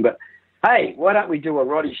to anything. But hey, why don't we do a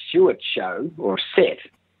Roddy Stewart show or set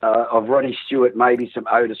of Roddy Stewart, maybe some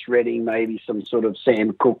Otis Redding, maybe some sort of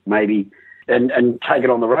Sam Cooke, maybe, and take it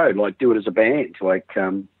on the road, like do it as a band,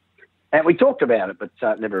 and we talked about it, but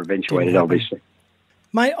never eventuated, obviously.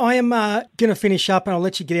 Mate, I am going to finish up and I'll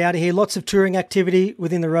let you get out of here. Lots of touring activity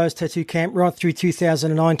within the Rose Tattoo Camp right through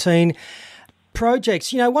 2019.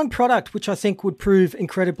 Projects, one product which I think would prove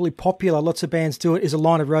incredibly popular, lots of bands do it, is a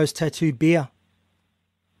line of Rose Tattoo beer.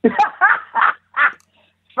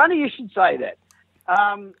 Funny you should say that.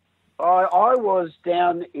 I was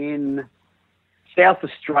down in South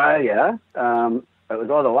Australia, it was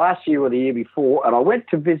either last year or the year before, and I went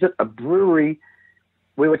to visit a brewery.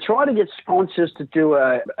 We were trying to get sponsors to do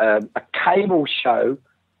a cable show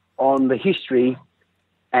on the history,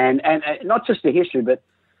 and not just the history, but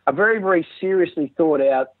a very, very seriously thought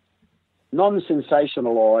out,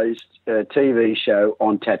 non-sensationalised TV show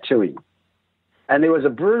on tattooing. And there was a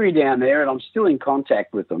brewery down there, and I'm still in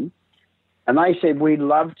contact with them. And they said, we'd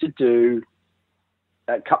love to do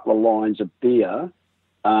a couple of lines of beer.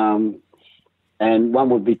 And one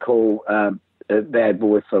would be called Bad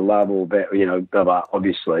Boy for Love or, blah, blah,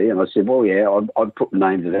 obviously. And I said, well, yeah, I'd put the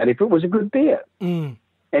name to that if it was a good beer.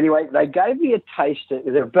 Anyway, they gave me a taste.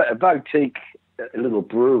 They're a boutique little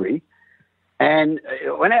brewery, and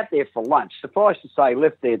went out there for lunch. Suffice to say,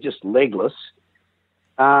 left there just legless.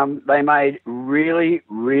 They made really,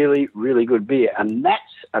 really, really good beer, and that's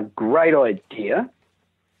a great idea,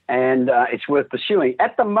 and it's worth pursuing.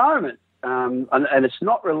 At the moment, and it's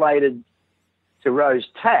not related to Rose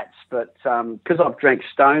Tats, but because I've drank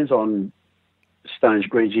Stone's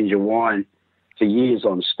Green Ginger Wine for years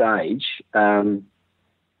on stage,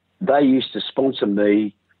 they used to sponsor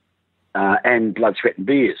me and Blood, Sweat and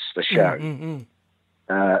Beers for show.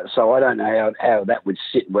 So I don't know how that would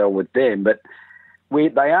sit well with them, but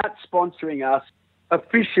they aren't sponsoring us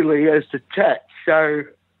officially as the Tat. So,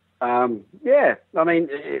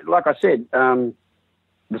 like I said,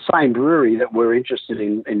 the same brewery that we're interested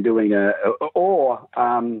in doing they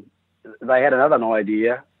had another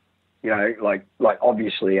idea like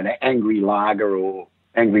obviously an angry lager or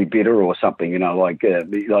angry bitter or something, like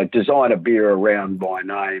design a beer around my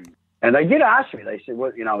name. And they did ask me. They said,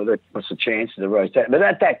 "Well, what's the chance of the roast?" But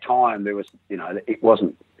at that time, there was, it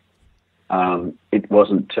wasn't a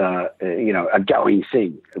going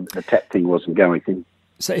thing. The tap thing wasn't a going thing.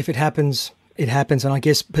 So if it happens, it happens. And I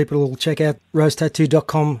guess people will check out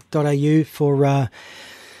roasttattoo.com.au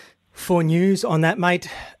for news on that, mate.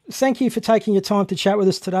 Thank you for taking your time to chat with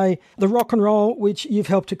us today. The rock and roll which you've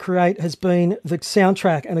helped to create has been the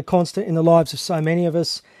soundtrack and a constant in the lives of so many of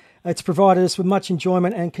us. It's provided us with much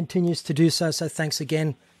enjoyment and continues to do so. So thanks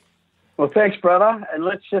again. Well, thanks, brother. And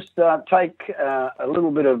let's just take a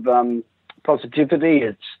little bit of positivity.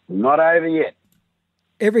 It's not over yet.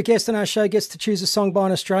 Every guest on our show gets to choose a song by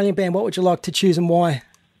an Australian band. What would you like to choose and why?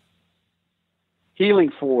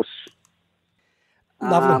 Healing Force.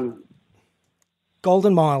 Lovely.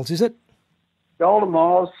 Golden Miles, is it? Golden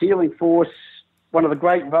Miles, Healing Force, one of the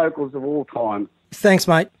great vocals of all time. Thanks,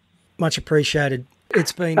 mate. Much appreciated.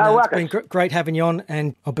 It's been great having you on,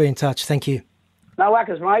 and I'll be in touch. Thank you. No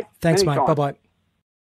worries, mate. Thanks, Anytime. mate. Bye-bye.